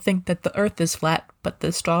people think that the Earth is flat, but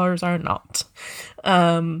the stars are not?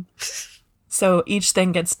 So each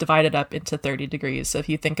thing gets divided up into 30 degrees. So if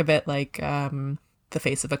you think of it like the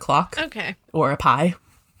face of a clock Okay. or a pie.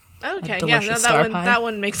 Okay, A yeah, delicious that star one pie. that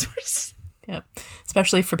one makes more sense. Yep.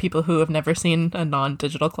 Especially for people who have never seen a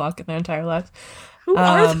non-digital clock in their entire lives. Who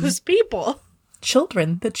are those people?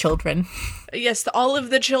 Children, the children. Yes, all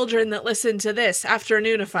of the children that listen to this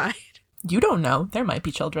Afternoonified. You don't know. There might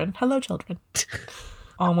be children. Hello, children.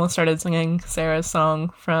 Almost started singing Sarah's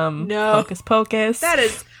song from No. Hocus Pocus. That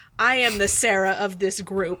is, I am the Sarah of this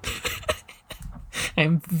group.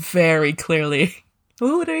 I'm very clearly...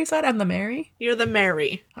 Ooh, did he say I'm the Mary? You're the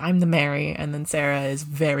Mary. I'm the Mary, and then Sarah is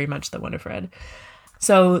very much the Winifred.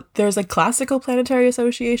 So there's a classical planetary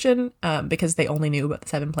association because they only knew about the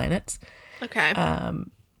 7 planets. Okay.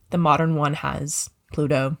 The modern one has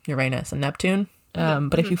Pluto, Uranus, and Neptune.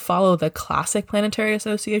 But if you follow the classic planetary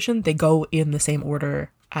association, they go in the same order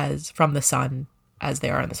as from the sun as they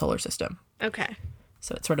are in the solar system. Okay.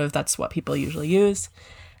 So it's sort of, that's what people usually use.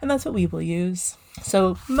 And that's what we will use.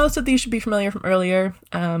 So most of these should be familiar from earlier.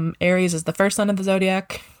 Aries is the first sign of the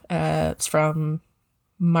zodiac. It's from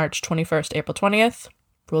March 21st to April 20th,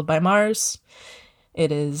 ruled by Mars.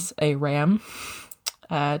 It is a ram.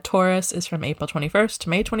 Taurus is from April 21st to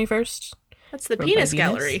May 21st. That's the ruled by penis Venus.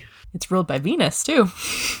 gallery. It's ruled by Venus, too.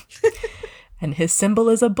 And his symbol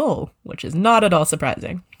is a bull, which is not at all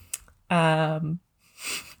surprising.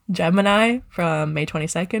 Gemini from May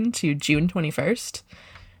 22nd to June 21st,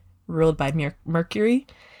 ruled by Mercury,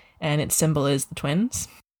 and its symbol is the twins.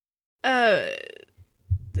 Sarah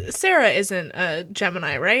isn't a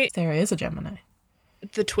Gemini, right? Sarah is a Gemini.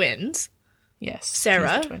 The twins. Yes. she's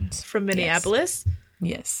Sarah the twins. from Minneapolis,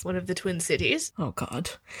 Yes. one of the twin cities. Oh,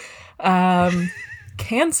 God.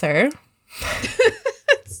 Cancer.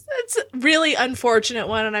 That's really unfortunate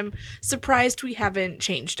one, and I'm surprised we haven't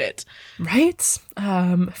changed it. Right?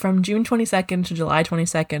 From June 22nd to July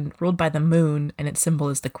 22nd, ruled by the moon, and its symbol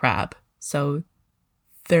is the crab. So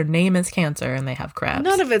their name is Cancer, and they have crabs.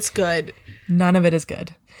 None of it's good. None of it is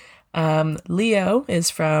good. Leo is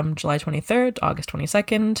from July 23rd to August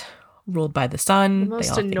 22nd, ruled by the sun. The most they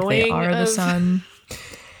all think annoying they are the of- sun.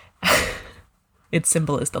 Its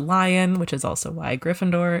symbol is the lion, which is also why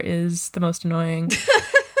Gryffindor is the most annoying. It's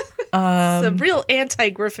a real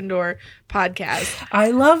anti-Gryffindor podcast.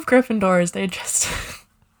 I love Gryffindors. They just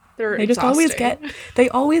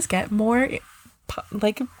always get more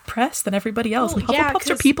like press than everybody else. Well, And yeah, Hufflepuffs are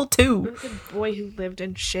 'cause- people too. The boy who lived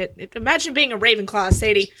in shit. Imagine being a Ravenclaw,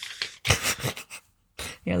 Sadie.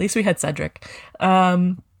 Yeah, at least we had Cedric.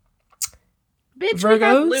 Bitch, we had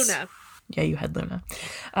Virgos? Luna. Yeah, you had Luna.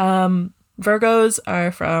 Virgos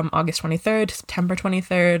are from August 23rd to September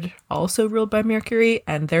 23rd, also ruled by Mercury,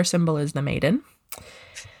 and their symbol is the maiden.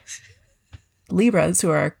 Libras, who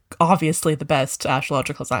are obviously the best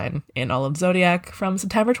astrological sign in all of Zodiac, from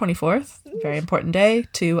September 24th, very important day,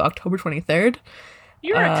 to October 23rd.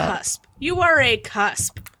 You're a cusp. You are a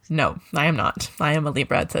cusp. No, I am not. I am a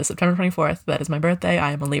Libra. It says September 24th. That is my birthday.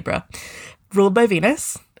 I am a Libra. Ruled by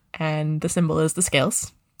Venus, and the symbol is the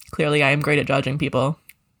scales. Clearly, I am great at judging people.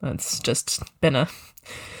 That's just been a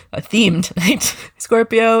theme tonight.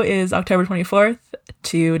 Scorpio is October 24th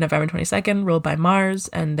to November 22nd, ruled by Mars,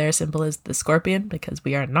 and their symbol is the scorpion, because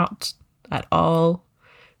we are not at all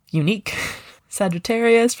unique.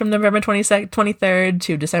 Sagittarius from November 23rd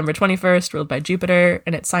to December 21st, ruled by Jupiter,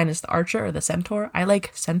 and its sign is the archer or the centaur. I like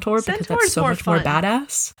centaur because Centaur's that's so more much more fun.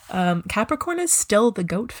 badass. Capricorn is still the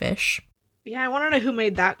goatfish. Yeah, I want to know who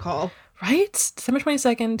made that call. Right? December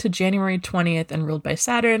 22nd to January 20th and ruled by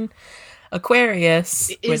Saturn.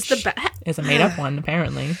 Aquarius, Is which the is a made-up one,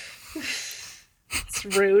 apparently. It's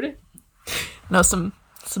rude. No, some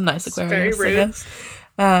nice It's Aquarius, very I rude.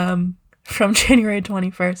 guess. From January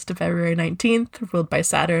 21st to February 19th, ruled by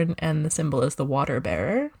Saturn, and the symbol is the water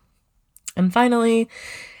bearer. And finally,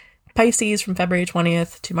 Pisces from February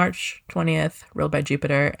 20th to March 20th, ruled by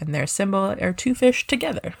Jupiter, and their symbol are two fish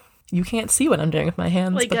together. You can't see what I'm doing with my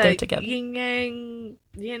hands, Like but they're a together. yin yang.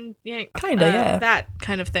 Kinda, yeah. That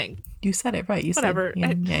kind of thing. You said it right. You Whatever. said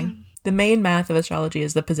yin and yang. The main math of astrology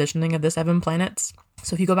is the positioning of the 7 planets.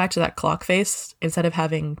 So if you go back to that clock face, instead of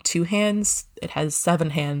having 2 hands, it has 7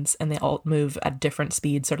 hands, and they all move at different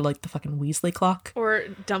speeds, sort of like the fucking Weasley clock Or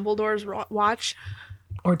Dumbledore's watch.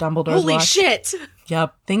 or Dumbledore's Holy watch. shit!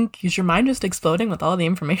 Yep. Is your mind just exploding with all the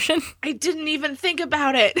information? I didn't even think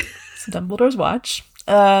about it. So Dumbledore's watch.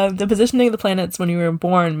 The positioning of the planets when you were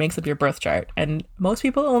born makes up your birth chart, and most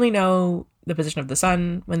people only know the position of the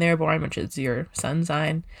sun when they were born, which is your sun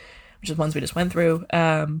sign, which is ones we just went through.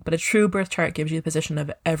 But a true birth chart gives you the position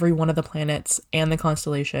of every one of the planets and the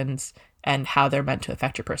constellations and how they're meant to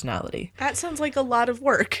affect your personality. That sounds like a lot of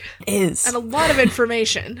work Is and a lot of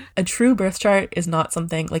information. a true birth chart is not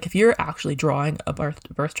something like if you're actually drawing a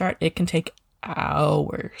birth chart, it can take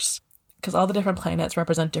hours. Because all the different planets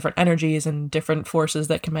represent different energies and different forces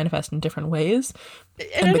that can manifest in different ways. At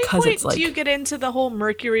And any because point it's like- do you get into the whole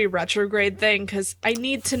Mercury retrograde thing? Because I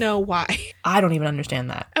need to know why. I don't even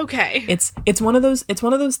understand that. Okay. It's one of those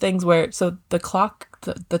things where so the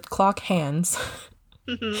clock hands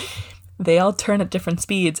they all turn at different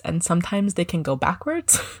speeds, and sometimes they can go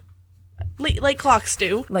backwards Like clocks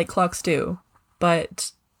do. like clocks do,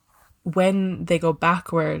 but when they go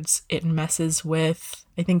backwards it messes with,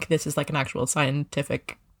 I think this is like an actual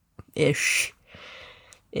scientific ish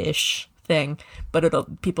thing,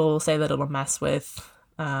 but people will say that it'll mess with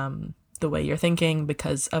the way you're thinking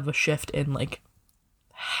because of a shift in like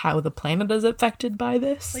how the planet is affected by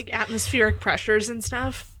this. Like atmospheric pressures and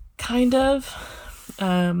stuff. Kind of.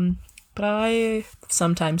 But I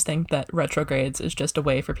sometimes think that retrogrades is just a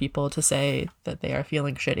way for people to say that they are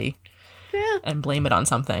feeling shitty Yeah. and blame it on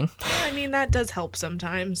something. I mean, that does help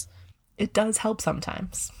sometimes. It does help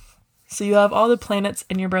sometimes. So you have all the planets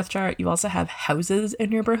in your birth chart. You also have houses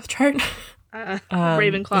in your birth chart.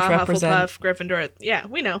 Ravenclaw, which represent- Hufflepuff, Gryffindor. Yeah,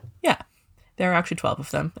 we know. Yeah. There are actually 12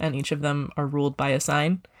 of them, and each of them are ruled by a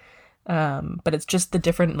sign. But it's just the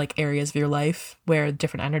different like areas of your life where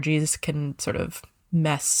different energies can sort of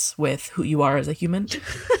mess with who you are as a human.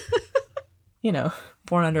 You know,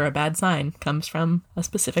 born under a bad sign comes from a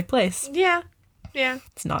specific place. Yeah. Yeah.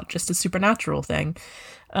 It's not just a supernatural thing.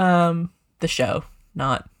 The show,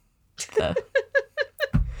 not the...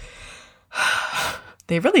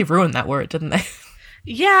 They really ruined that word, didn't they?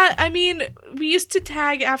 Yeah, I mean, we used to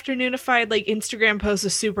tag Afternoonified like Instagram posts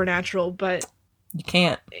as supernatural, but You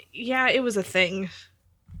can't. yeah, it was a thing.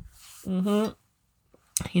 Mm-hmm.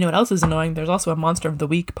 You know what else is annoying? There's also a Monster of the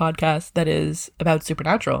Week podcast that is about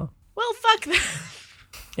supernatural. Well, fuck that.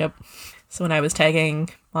 Yep. So when I was tagging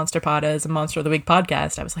Monster Pod as a Monster of the Week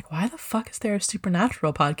podcast, I was like, why the fuck is there a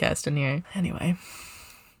supernatural podcast in here? Anyway.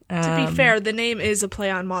 To be fair, the name is a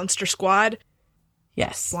play on Monster Squad.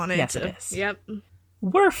 Yes. Yes, it is. Yep.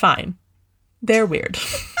 We're fine. They're weird.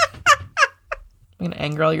 I'm going to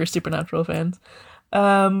anger all your supernatural fans.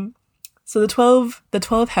 So the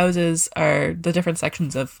 12 houses are the different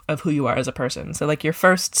sections of who you are as a person. So like your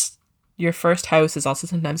first house is also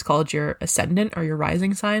sometimes called your ascendant or your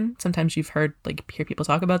rising sign. Sometimes you've hear people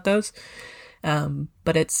talk about those.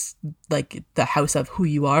 But it's like the house of who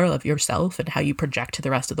you are, of yourself, and how you project to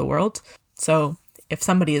the rest of the world. So if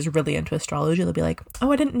somebody is really into astrology, they'll be like,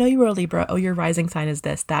 oh, I didn't know you were a Libra. Oh, your rising sign is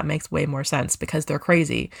this. That makes way more sense because they're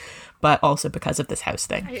crazy, but also because of this house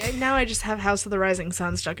thing. Now I just have House of the Rising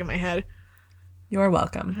Sun stuck in my head. You're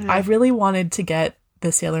welcome. I really wanted to get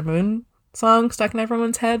the Sailor Moon song stuck in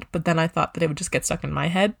everyone's head, but then I thought that it would just get stuck in my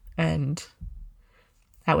head, and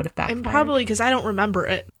that would have backfired. And probably because I don't remember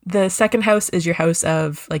it. The second house is your house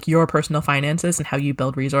of like your personal finances and how you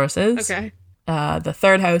build resources. Okay. The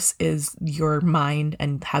third house is your mind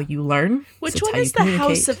and how you learn. Which one is the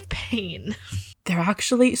House of Pain? They're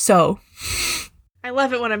actually I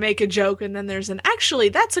love it when I make a joke and then there's actually,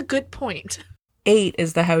 that's a good point. 8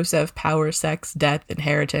 is the house of power, sex, death,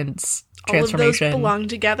 inheritance, transformation. All of those belong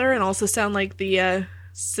together and also sound like the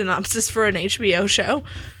synopsis for an HBO show.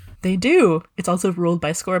 They do. It's also ruled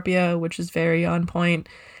by Scorpio, which is very on point.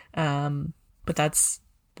 But that's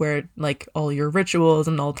where like all your rituals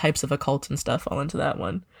and all types of occult and stuff fall into that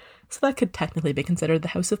one. So that could technically be considered the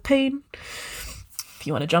House of Pain, if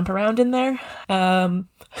you want to jump around in there.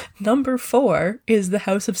 Number 4 is the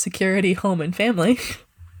House of Security, Home, and Family.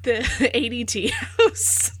 The ADT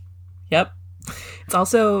house. Yep. It's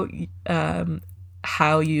also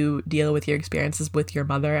how you deal with your experiences with your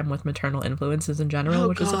mother and with maternal influences in general,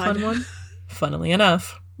 which is a fun one. Funnily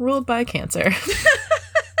enough, ruled by Cancer.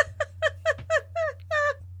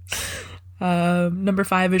 Number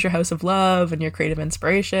 5 is your House of Love and your creative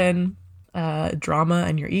inspiration, drama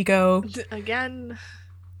and your ego. Again.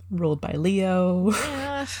 Ruled by Leo.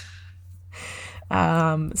 Yeah.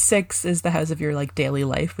 6 is the house of your like daily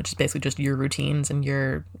life, which is basically just your routines and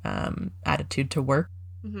your attitude to work.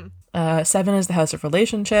 Mm-hmm. 7 is the house of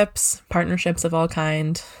relationships, partnerships of all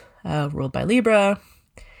kind, ruled by Libra.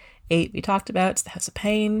 8 we talked about, it's the House of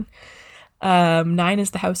Pain. 9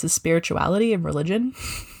 is the house of spirituality and religion,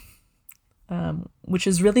 which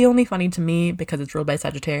is really only funny to me because it's ruled by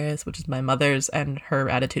Sagittarius, which is my mother's, and her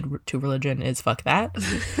attitude to religion is fuck that.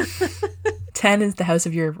 10 is the house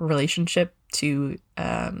of your relationship to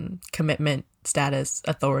commitment, status,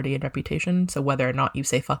 authority, and reputation. So whether or not you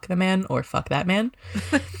say fuck the man or fuck that man.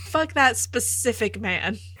 Fuck that specific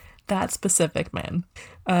man. That specific man.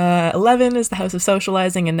 11 is the house of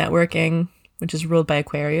socializing and networking, which is ruled by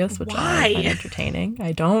Aquarius, which I find entertaining.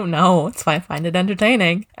 I don't know. That's why I find it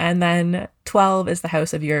entertaining. And then 12 is the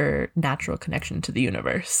house of your natural connection to the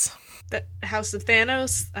universe. The House of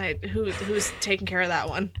Thanos? Who's taking care of that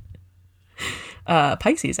one?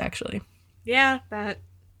 Pisces, actually. Yeah, that.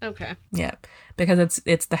 Okay. Yeah, because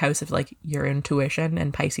it's the house of like your intuition,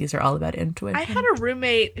 and Pisces are all about intuition. I had a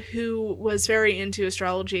roommate who was very into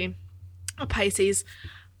astrology, a Pisces,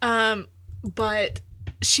 but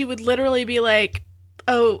she would literally be like,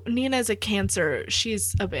 "Oh, Nina's a Cancer.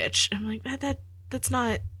 She's a bitch." I'm like, that's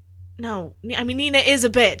not. No, I mean Nina is a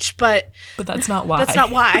bitch, but that's not why. That's not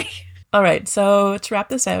why. All right, so to wrap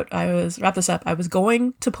this up, I was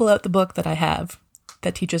going to pull out the book that I have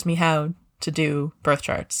that teaches me how to do birth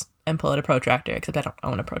charts and pull out a protractor, except I don't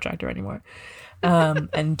own a protractor anymore,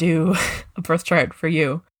 and do a birth chart for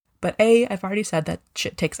you. But A, I've already said that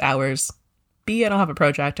shit takes hours. B, I don't have a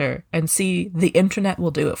protractor. And C, the internet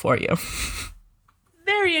will do it for you.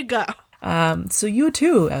 There you go. So you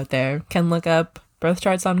too out there can look up birth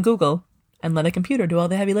charts on Google and let a computer do all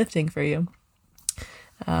the heavy lifting for you.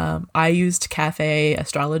 I used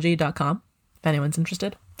cafeastrology.com if anyone's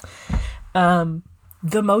interested.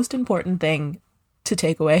 The most important thing to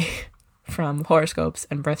take away from horoscopes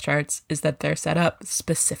and birth charts is that they're set up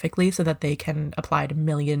specifically so that they can apply to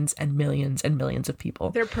millions and millions and millions of people.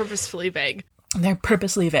 They're purposefully vague.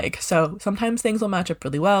 So sometimes things will match up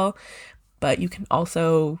really well, but you can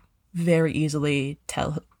also very easily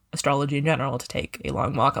tell astrology in general to take a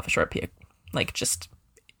long walk off a short peak. Like, just,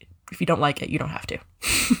 if you don't like it, you don't have to.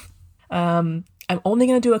 I'm only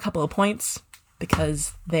going to do a couple of points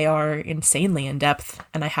because they are insanely in depth,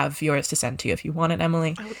 and I have yours to send to you if you want it,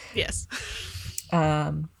 Emily. Yes.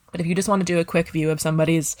 But if you just want to do a quick view of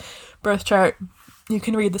somebody's birth chart, you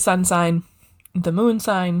can read the sun sign, the moon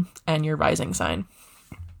sign, and your rising sign.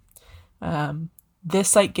 This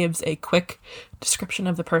site gives a quick description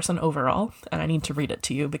of the person overall, and I need to read it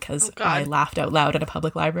to you because I laughed out loud at a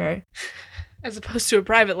public library. As opposed to a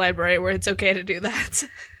private library where it's okay to do that.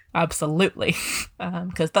 Absolutely.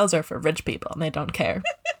 Because those are for rich people and they don't care.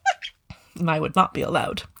 And I would not be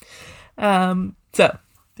allowed. So,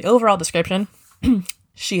 the overall description.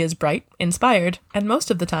 She is bright, inspired, and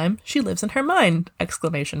most of the time, she lives in her mind! !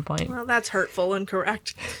 Well, that's hurtful and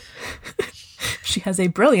correct. She has a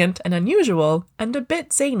brilliant and unusual and a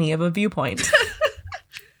bit zany of a viewpoint.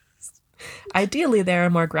 Ideally, there are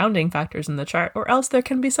more grounding factors in the chart, or else there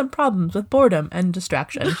can be some problems with boredom and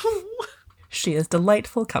distraction. She is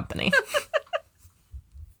delightful company.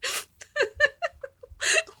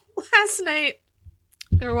 Last night,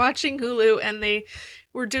 they were watching Hulu, and they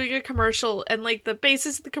were doing a commercial, and like the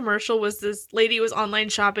basis of the commercial was this lady was online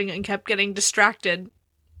shopping and kept getting distracted.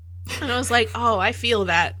 And I was like, oh, I feel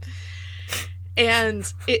that.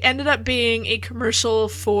 And it ended up being a commercial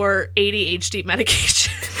for ADHD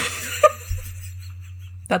medication.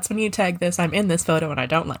 That's when you tag this, I'm in this photo and I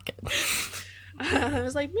don't like it. I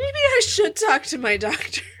was like, maybe I should talk to my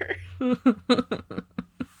doctor.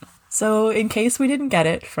 So, in case we didn't get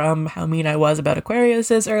it from how mean I was about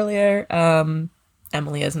Aquariuses earlier,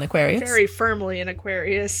 Emily is an Aquarius. Very firmly an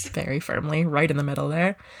Aquarius. Very firmly, right in the middle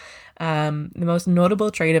there. The most notable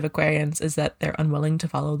trait of Aquarians is that they're unwilling to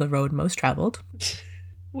follow the road most traveled.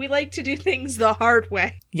 We like to do things the hard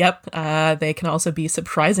way. Yep, they can also be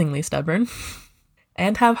surprisingly stubborn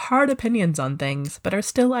and have hard opinions on things, but are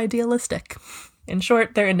still idealistic. In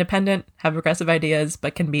short, they're independent, have aggressive ideas,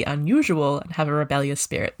 but can be unusual and have a rebellious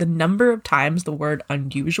spirit. The number of times the word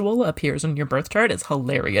unusual appears in your birth chart is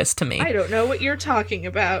hilarious to me. I don't know what you're talking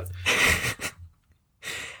about.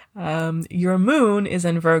 Your moon is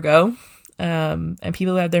in Virgo, and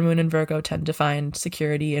people who have their moon in Virgo tend to find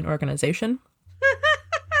security in organization.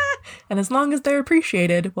 And as long as they're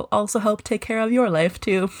appreciated, will also help take care of your life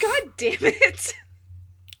too. God damn it.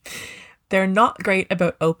 They're not great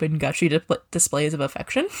about open, gushy displays of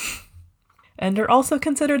affection, and are also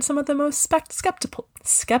considered some of the most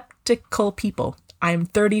skeptical people. I'm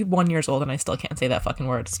 31 years old and I still can't say that fucking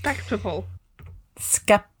word. Spectacle.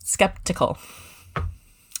 Skeptical.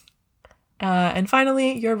 And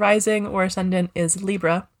finally, your rising or ascendant is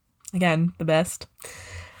Libra. Again, the best.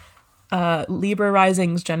 Libra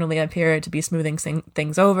risings generally appear to be smoothing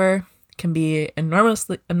things over, can be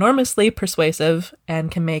enormously persuasive,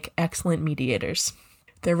 and can make excellent mediators.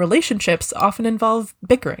 Their relationships often involve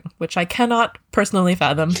bickering, which I cannot personally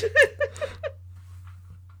fathom.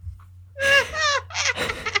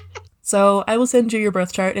 So I will send you your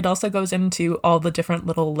birth chart. It also goes into all the different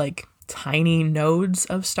little, like, tiny nodes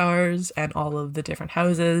of stars and all of the different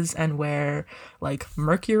houses and where, like,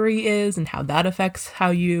 Mercury is and how that affects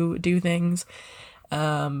how you do things.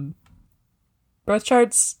 Birth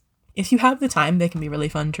charts, if you have the time, they can be really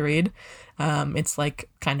fun to read. It's like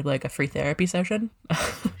kind of like a free therapy session.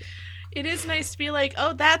 It is nice to be like,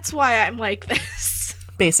 oh, that's why I'm like this.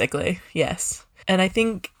 Basically, yes. And I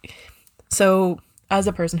think, so as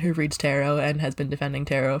a person who reads tarot and has been defending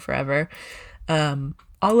tarot forever,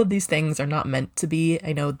 all of these things are not meant to be,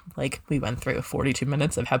 I know, like, we went through 42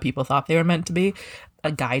 minutes of how people thought they were meant to be,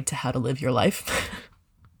 a guide to how to live your life.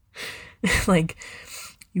 Like,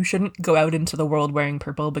 you shouldn't go out into the world wearing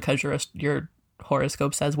purple because your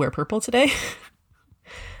horoscope says wear purple today.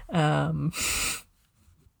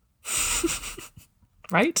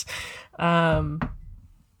 Right?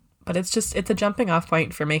 But it's a jumping off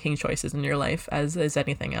point for making choices in your life, as is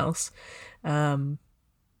anything else.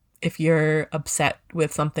 If you're upset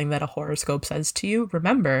with something that a horoscope says to you,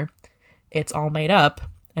 remember, it's all made up,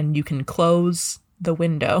 and you can close the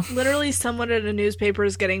window. Literally, someone at a newspaper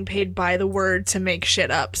is getting paid by the word to make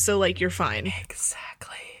shit up, so, like, you're fine.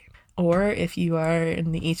 Exactly. Or if you are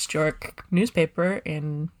in the East York newspaper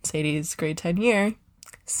in Sadie's grade 10 year,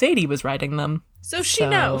 Sadie was writing them. So she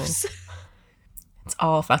knows. It's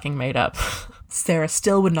all fucking made up. Sarah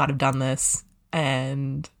still would not have done this,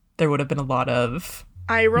 and there would have been a lot of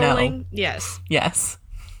eye rolling. No. Yes. Yes.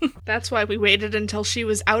 That's why we waited until she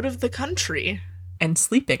was out of the country. And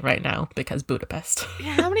sleeping right now, because Budapest.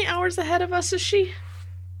 Yeah, how many hours ahead of us is she?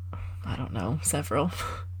 I don't know, several.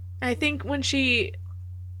 I think when she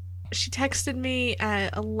texted me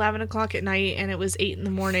at 11 o'clock at night, and it was 8 in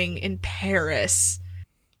the morning in Paris.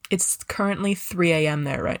 It's currently 3 a.m.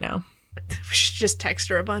 there right now. We should just text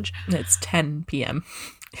her a bunch. It's 10 p.m.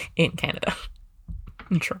 in Canada.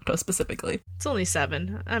 In Toronto specifically. It's only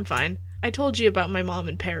 7. I'm fine. I told you about my mom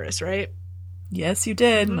in Paris, right? Yes, you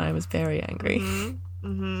did, and I was very angry.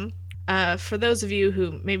 Mm-hmm. For those of you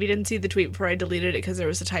who maybe didn't see the tweet before I deleted it because there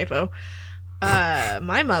was a typo,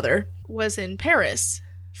 my mother was in Paris,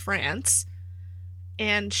 France,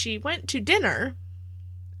 and she went to dinner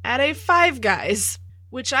at a Five Guys,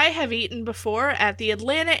 which I have eaten before at the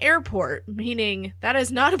Atlanta airport, meaning that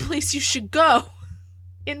is not a place you should go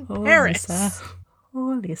in Paris.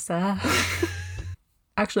 Lisa.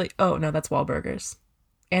 Actually, oh no, that's Wahlburgers.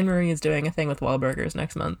 Anne-Marie is doing a thing with Wahlburgers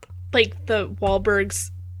next month. Like the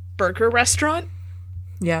Wahlberg's burger restaurant?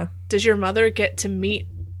 Yeah. Does your mother get to meet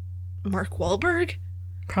Mark Wahlberg?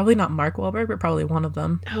 Probably not Mark Wahlberg, but probably one of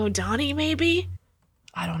them. Oh, Donnie, maybe?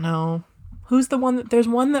 I don't know. Who's the one there's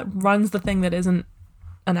one that runs the thing that isn't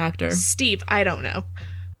an actor. Steve, I don't know.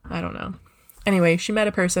 I don't know. Anyway, she met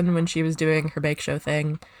a person when she was doing her bake show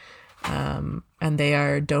thing, and they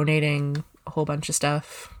are donating a whole bunch of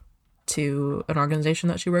stuff to an organization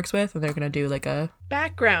that she works with, and they're going to do like a...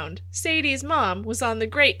 Background. Sadie's mom was on the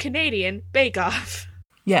Great Canadian Bake Off.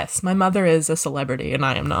 Yes, my mother is a celebrity, and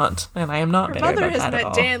I am not. And I am not bitter about that at all. Her mother has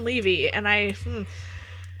met Dan Levy, and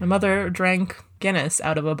My mother drank Guinness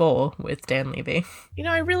out of a bowl with Dan Levy. You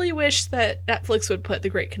know, I really wish that Netflix would put the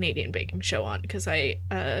Great Canadian Baking Show on, because I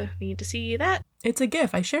need to see that. It's a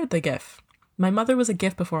GIF. I shared the GIF. My mother was a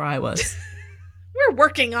GIF before I was. We're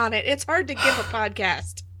working on it. It's hard to give a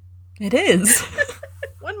podcast. It is.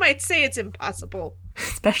 One might say it's impossible.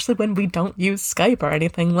 Especially when we don't use Skype or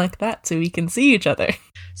anything like that so we can see each other.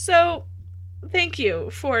 So, thank you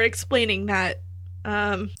for explaining that.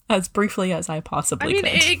 As briefly as I possibly could.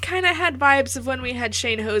 It kind of had vibes of when we had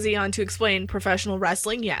Shane Hosey on to explain professional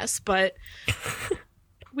wrestling, yes, but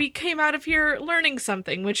we came out of here learning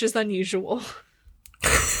something, which is unusual.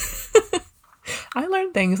 I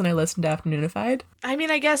learned things when I listened to Afternoonified. I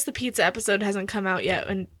mean, I guess the pizza episode hasn't come out yet.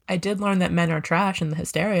 And I did learn that men are trash in the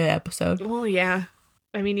Hysteria episode. Well, yeah.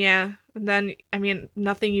 I mean, yeah. And then,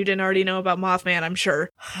 nothing you didn't already know about Mothman, I'm sure.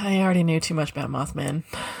 I already knew too much about Mothman.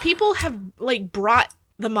 People have, brought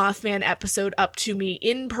the Mothman episode up to me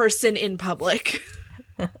in person in public.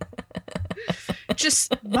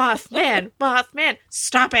 Just, Mothman,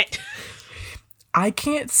 stop it. I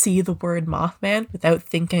can't see the word Mothman without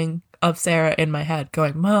thinking of Sarah in my head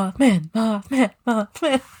going, Mothman.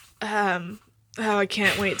 I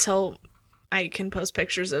can't wait till I can post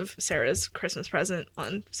pictures of Sarah's Christmas present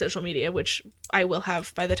on social media, which I will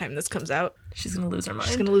have by the time this comes out. She's gonna lose her mind.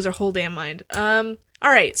 She's gonna lose her whole damn mind. All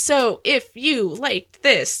right, so if you liked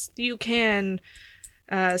this, you can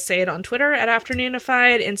say it on Twitter at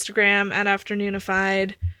Afternoonified, Instagram at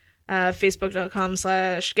Afternoonified,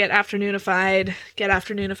 Facebook.com/GetAfternoonified,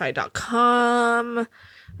 GetAfternoonified.com.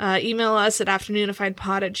 Email us at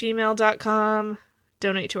afternoonifiedpod@gmail.com.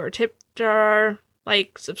 Donate to our tip jar.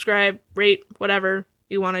 Like, subscribe, rate, whatever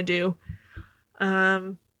you want to do.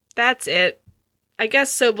 That's it. I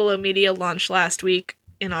guess So Below Media launched last week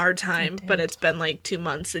in our time, but it's been 2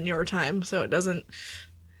 months in your time, so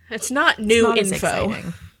it's not new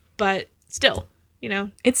info. But still,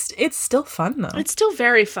 It's still fun, though. It's still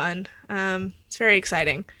very fun. It's very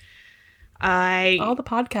exciting. All the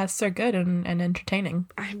podcasts are good and entertaining.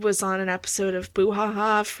 I was on an episode of Boo Ha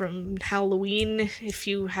Ha from Halloween. If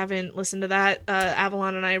you haven't listened to that,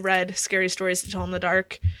 Avalon and I read Scary Stories to Tell in the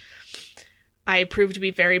Dark. I proved to be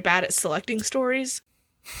very bad at selecting stories.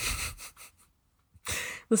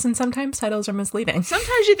 Listen, sometimes titles are misleading.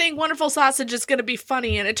 Sometimes you think Wonderful Sausage is going to be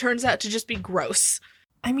funny, and it turns out to just be gross.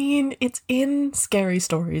 I mean, it's in Scary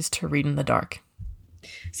Stories to Read in the Dark.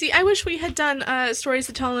 See, I wish we had done Stories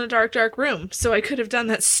to Tell in a Dark, Dark Room, so I could have done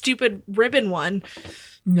that stupid ribbon one.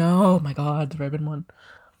 No, my God, the ribbon one.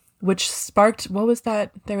 Which sparked, what was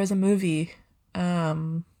that? There was a movie,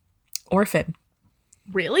 Orphan.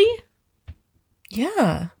 Really?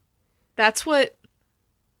 Yeah. That's what...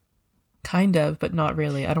 Kind of, but not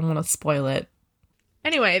really. I don't want to spoil it.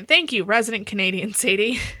 Anyway, thank you, resident Canadian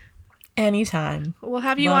Sadie. Anytime. We'll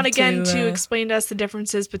have you on again to explain to us the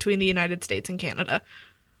differences between the United States and Canada.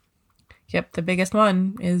 Yep, the biggest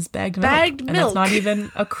one is bagged milk. Bagged milk. And that's not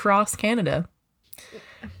even across Canada.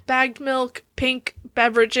 Bagged milk, pink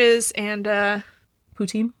beverages, and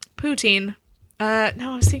poutine. Poutine. No,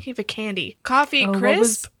 I was thinking of a candy. Coffee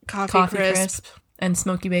crisp. Coffee crisp. And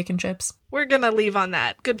smoky bacon chips. We're gonna leave on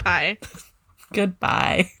that. Goodbye.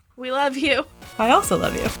 Goodbye. We love you. I also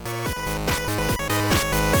love you.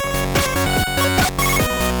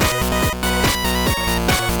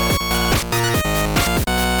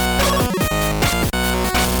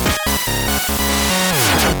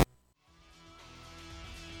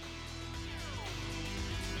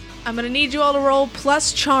 I'm gonna need you all to roll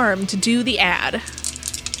plus charm to do the ad.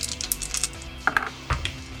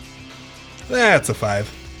 That's a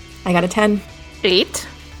 5. I got a 10. 8.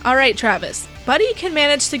 All right, Travis. Buddy can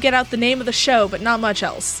manage to get out the name of the show, but not much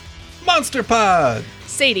else. Monster Pod!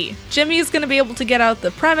 Sadie, Jimmy's going to be able to get out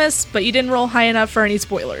the premise, but you didn't roll high enough for any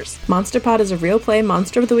spoilers. Monster Pod is a real play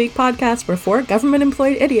Monster of the Week podcast where 4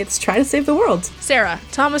 government-employed idiots try to save the world. Sarah,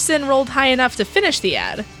 Thomason rolled high enough to finish the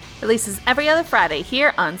ad. Releases every other Friday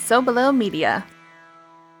here on So Below Media.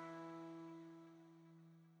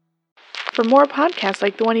 For more podcasts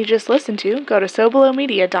like the one you just listened to, go to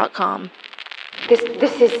SoBelowMedia.com.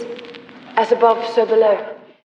 This is As Above, So Below.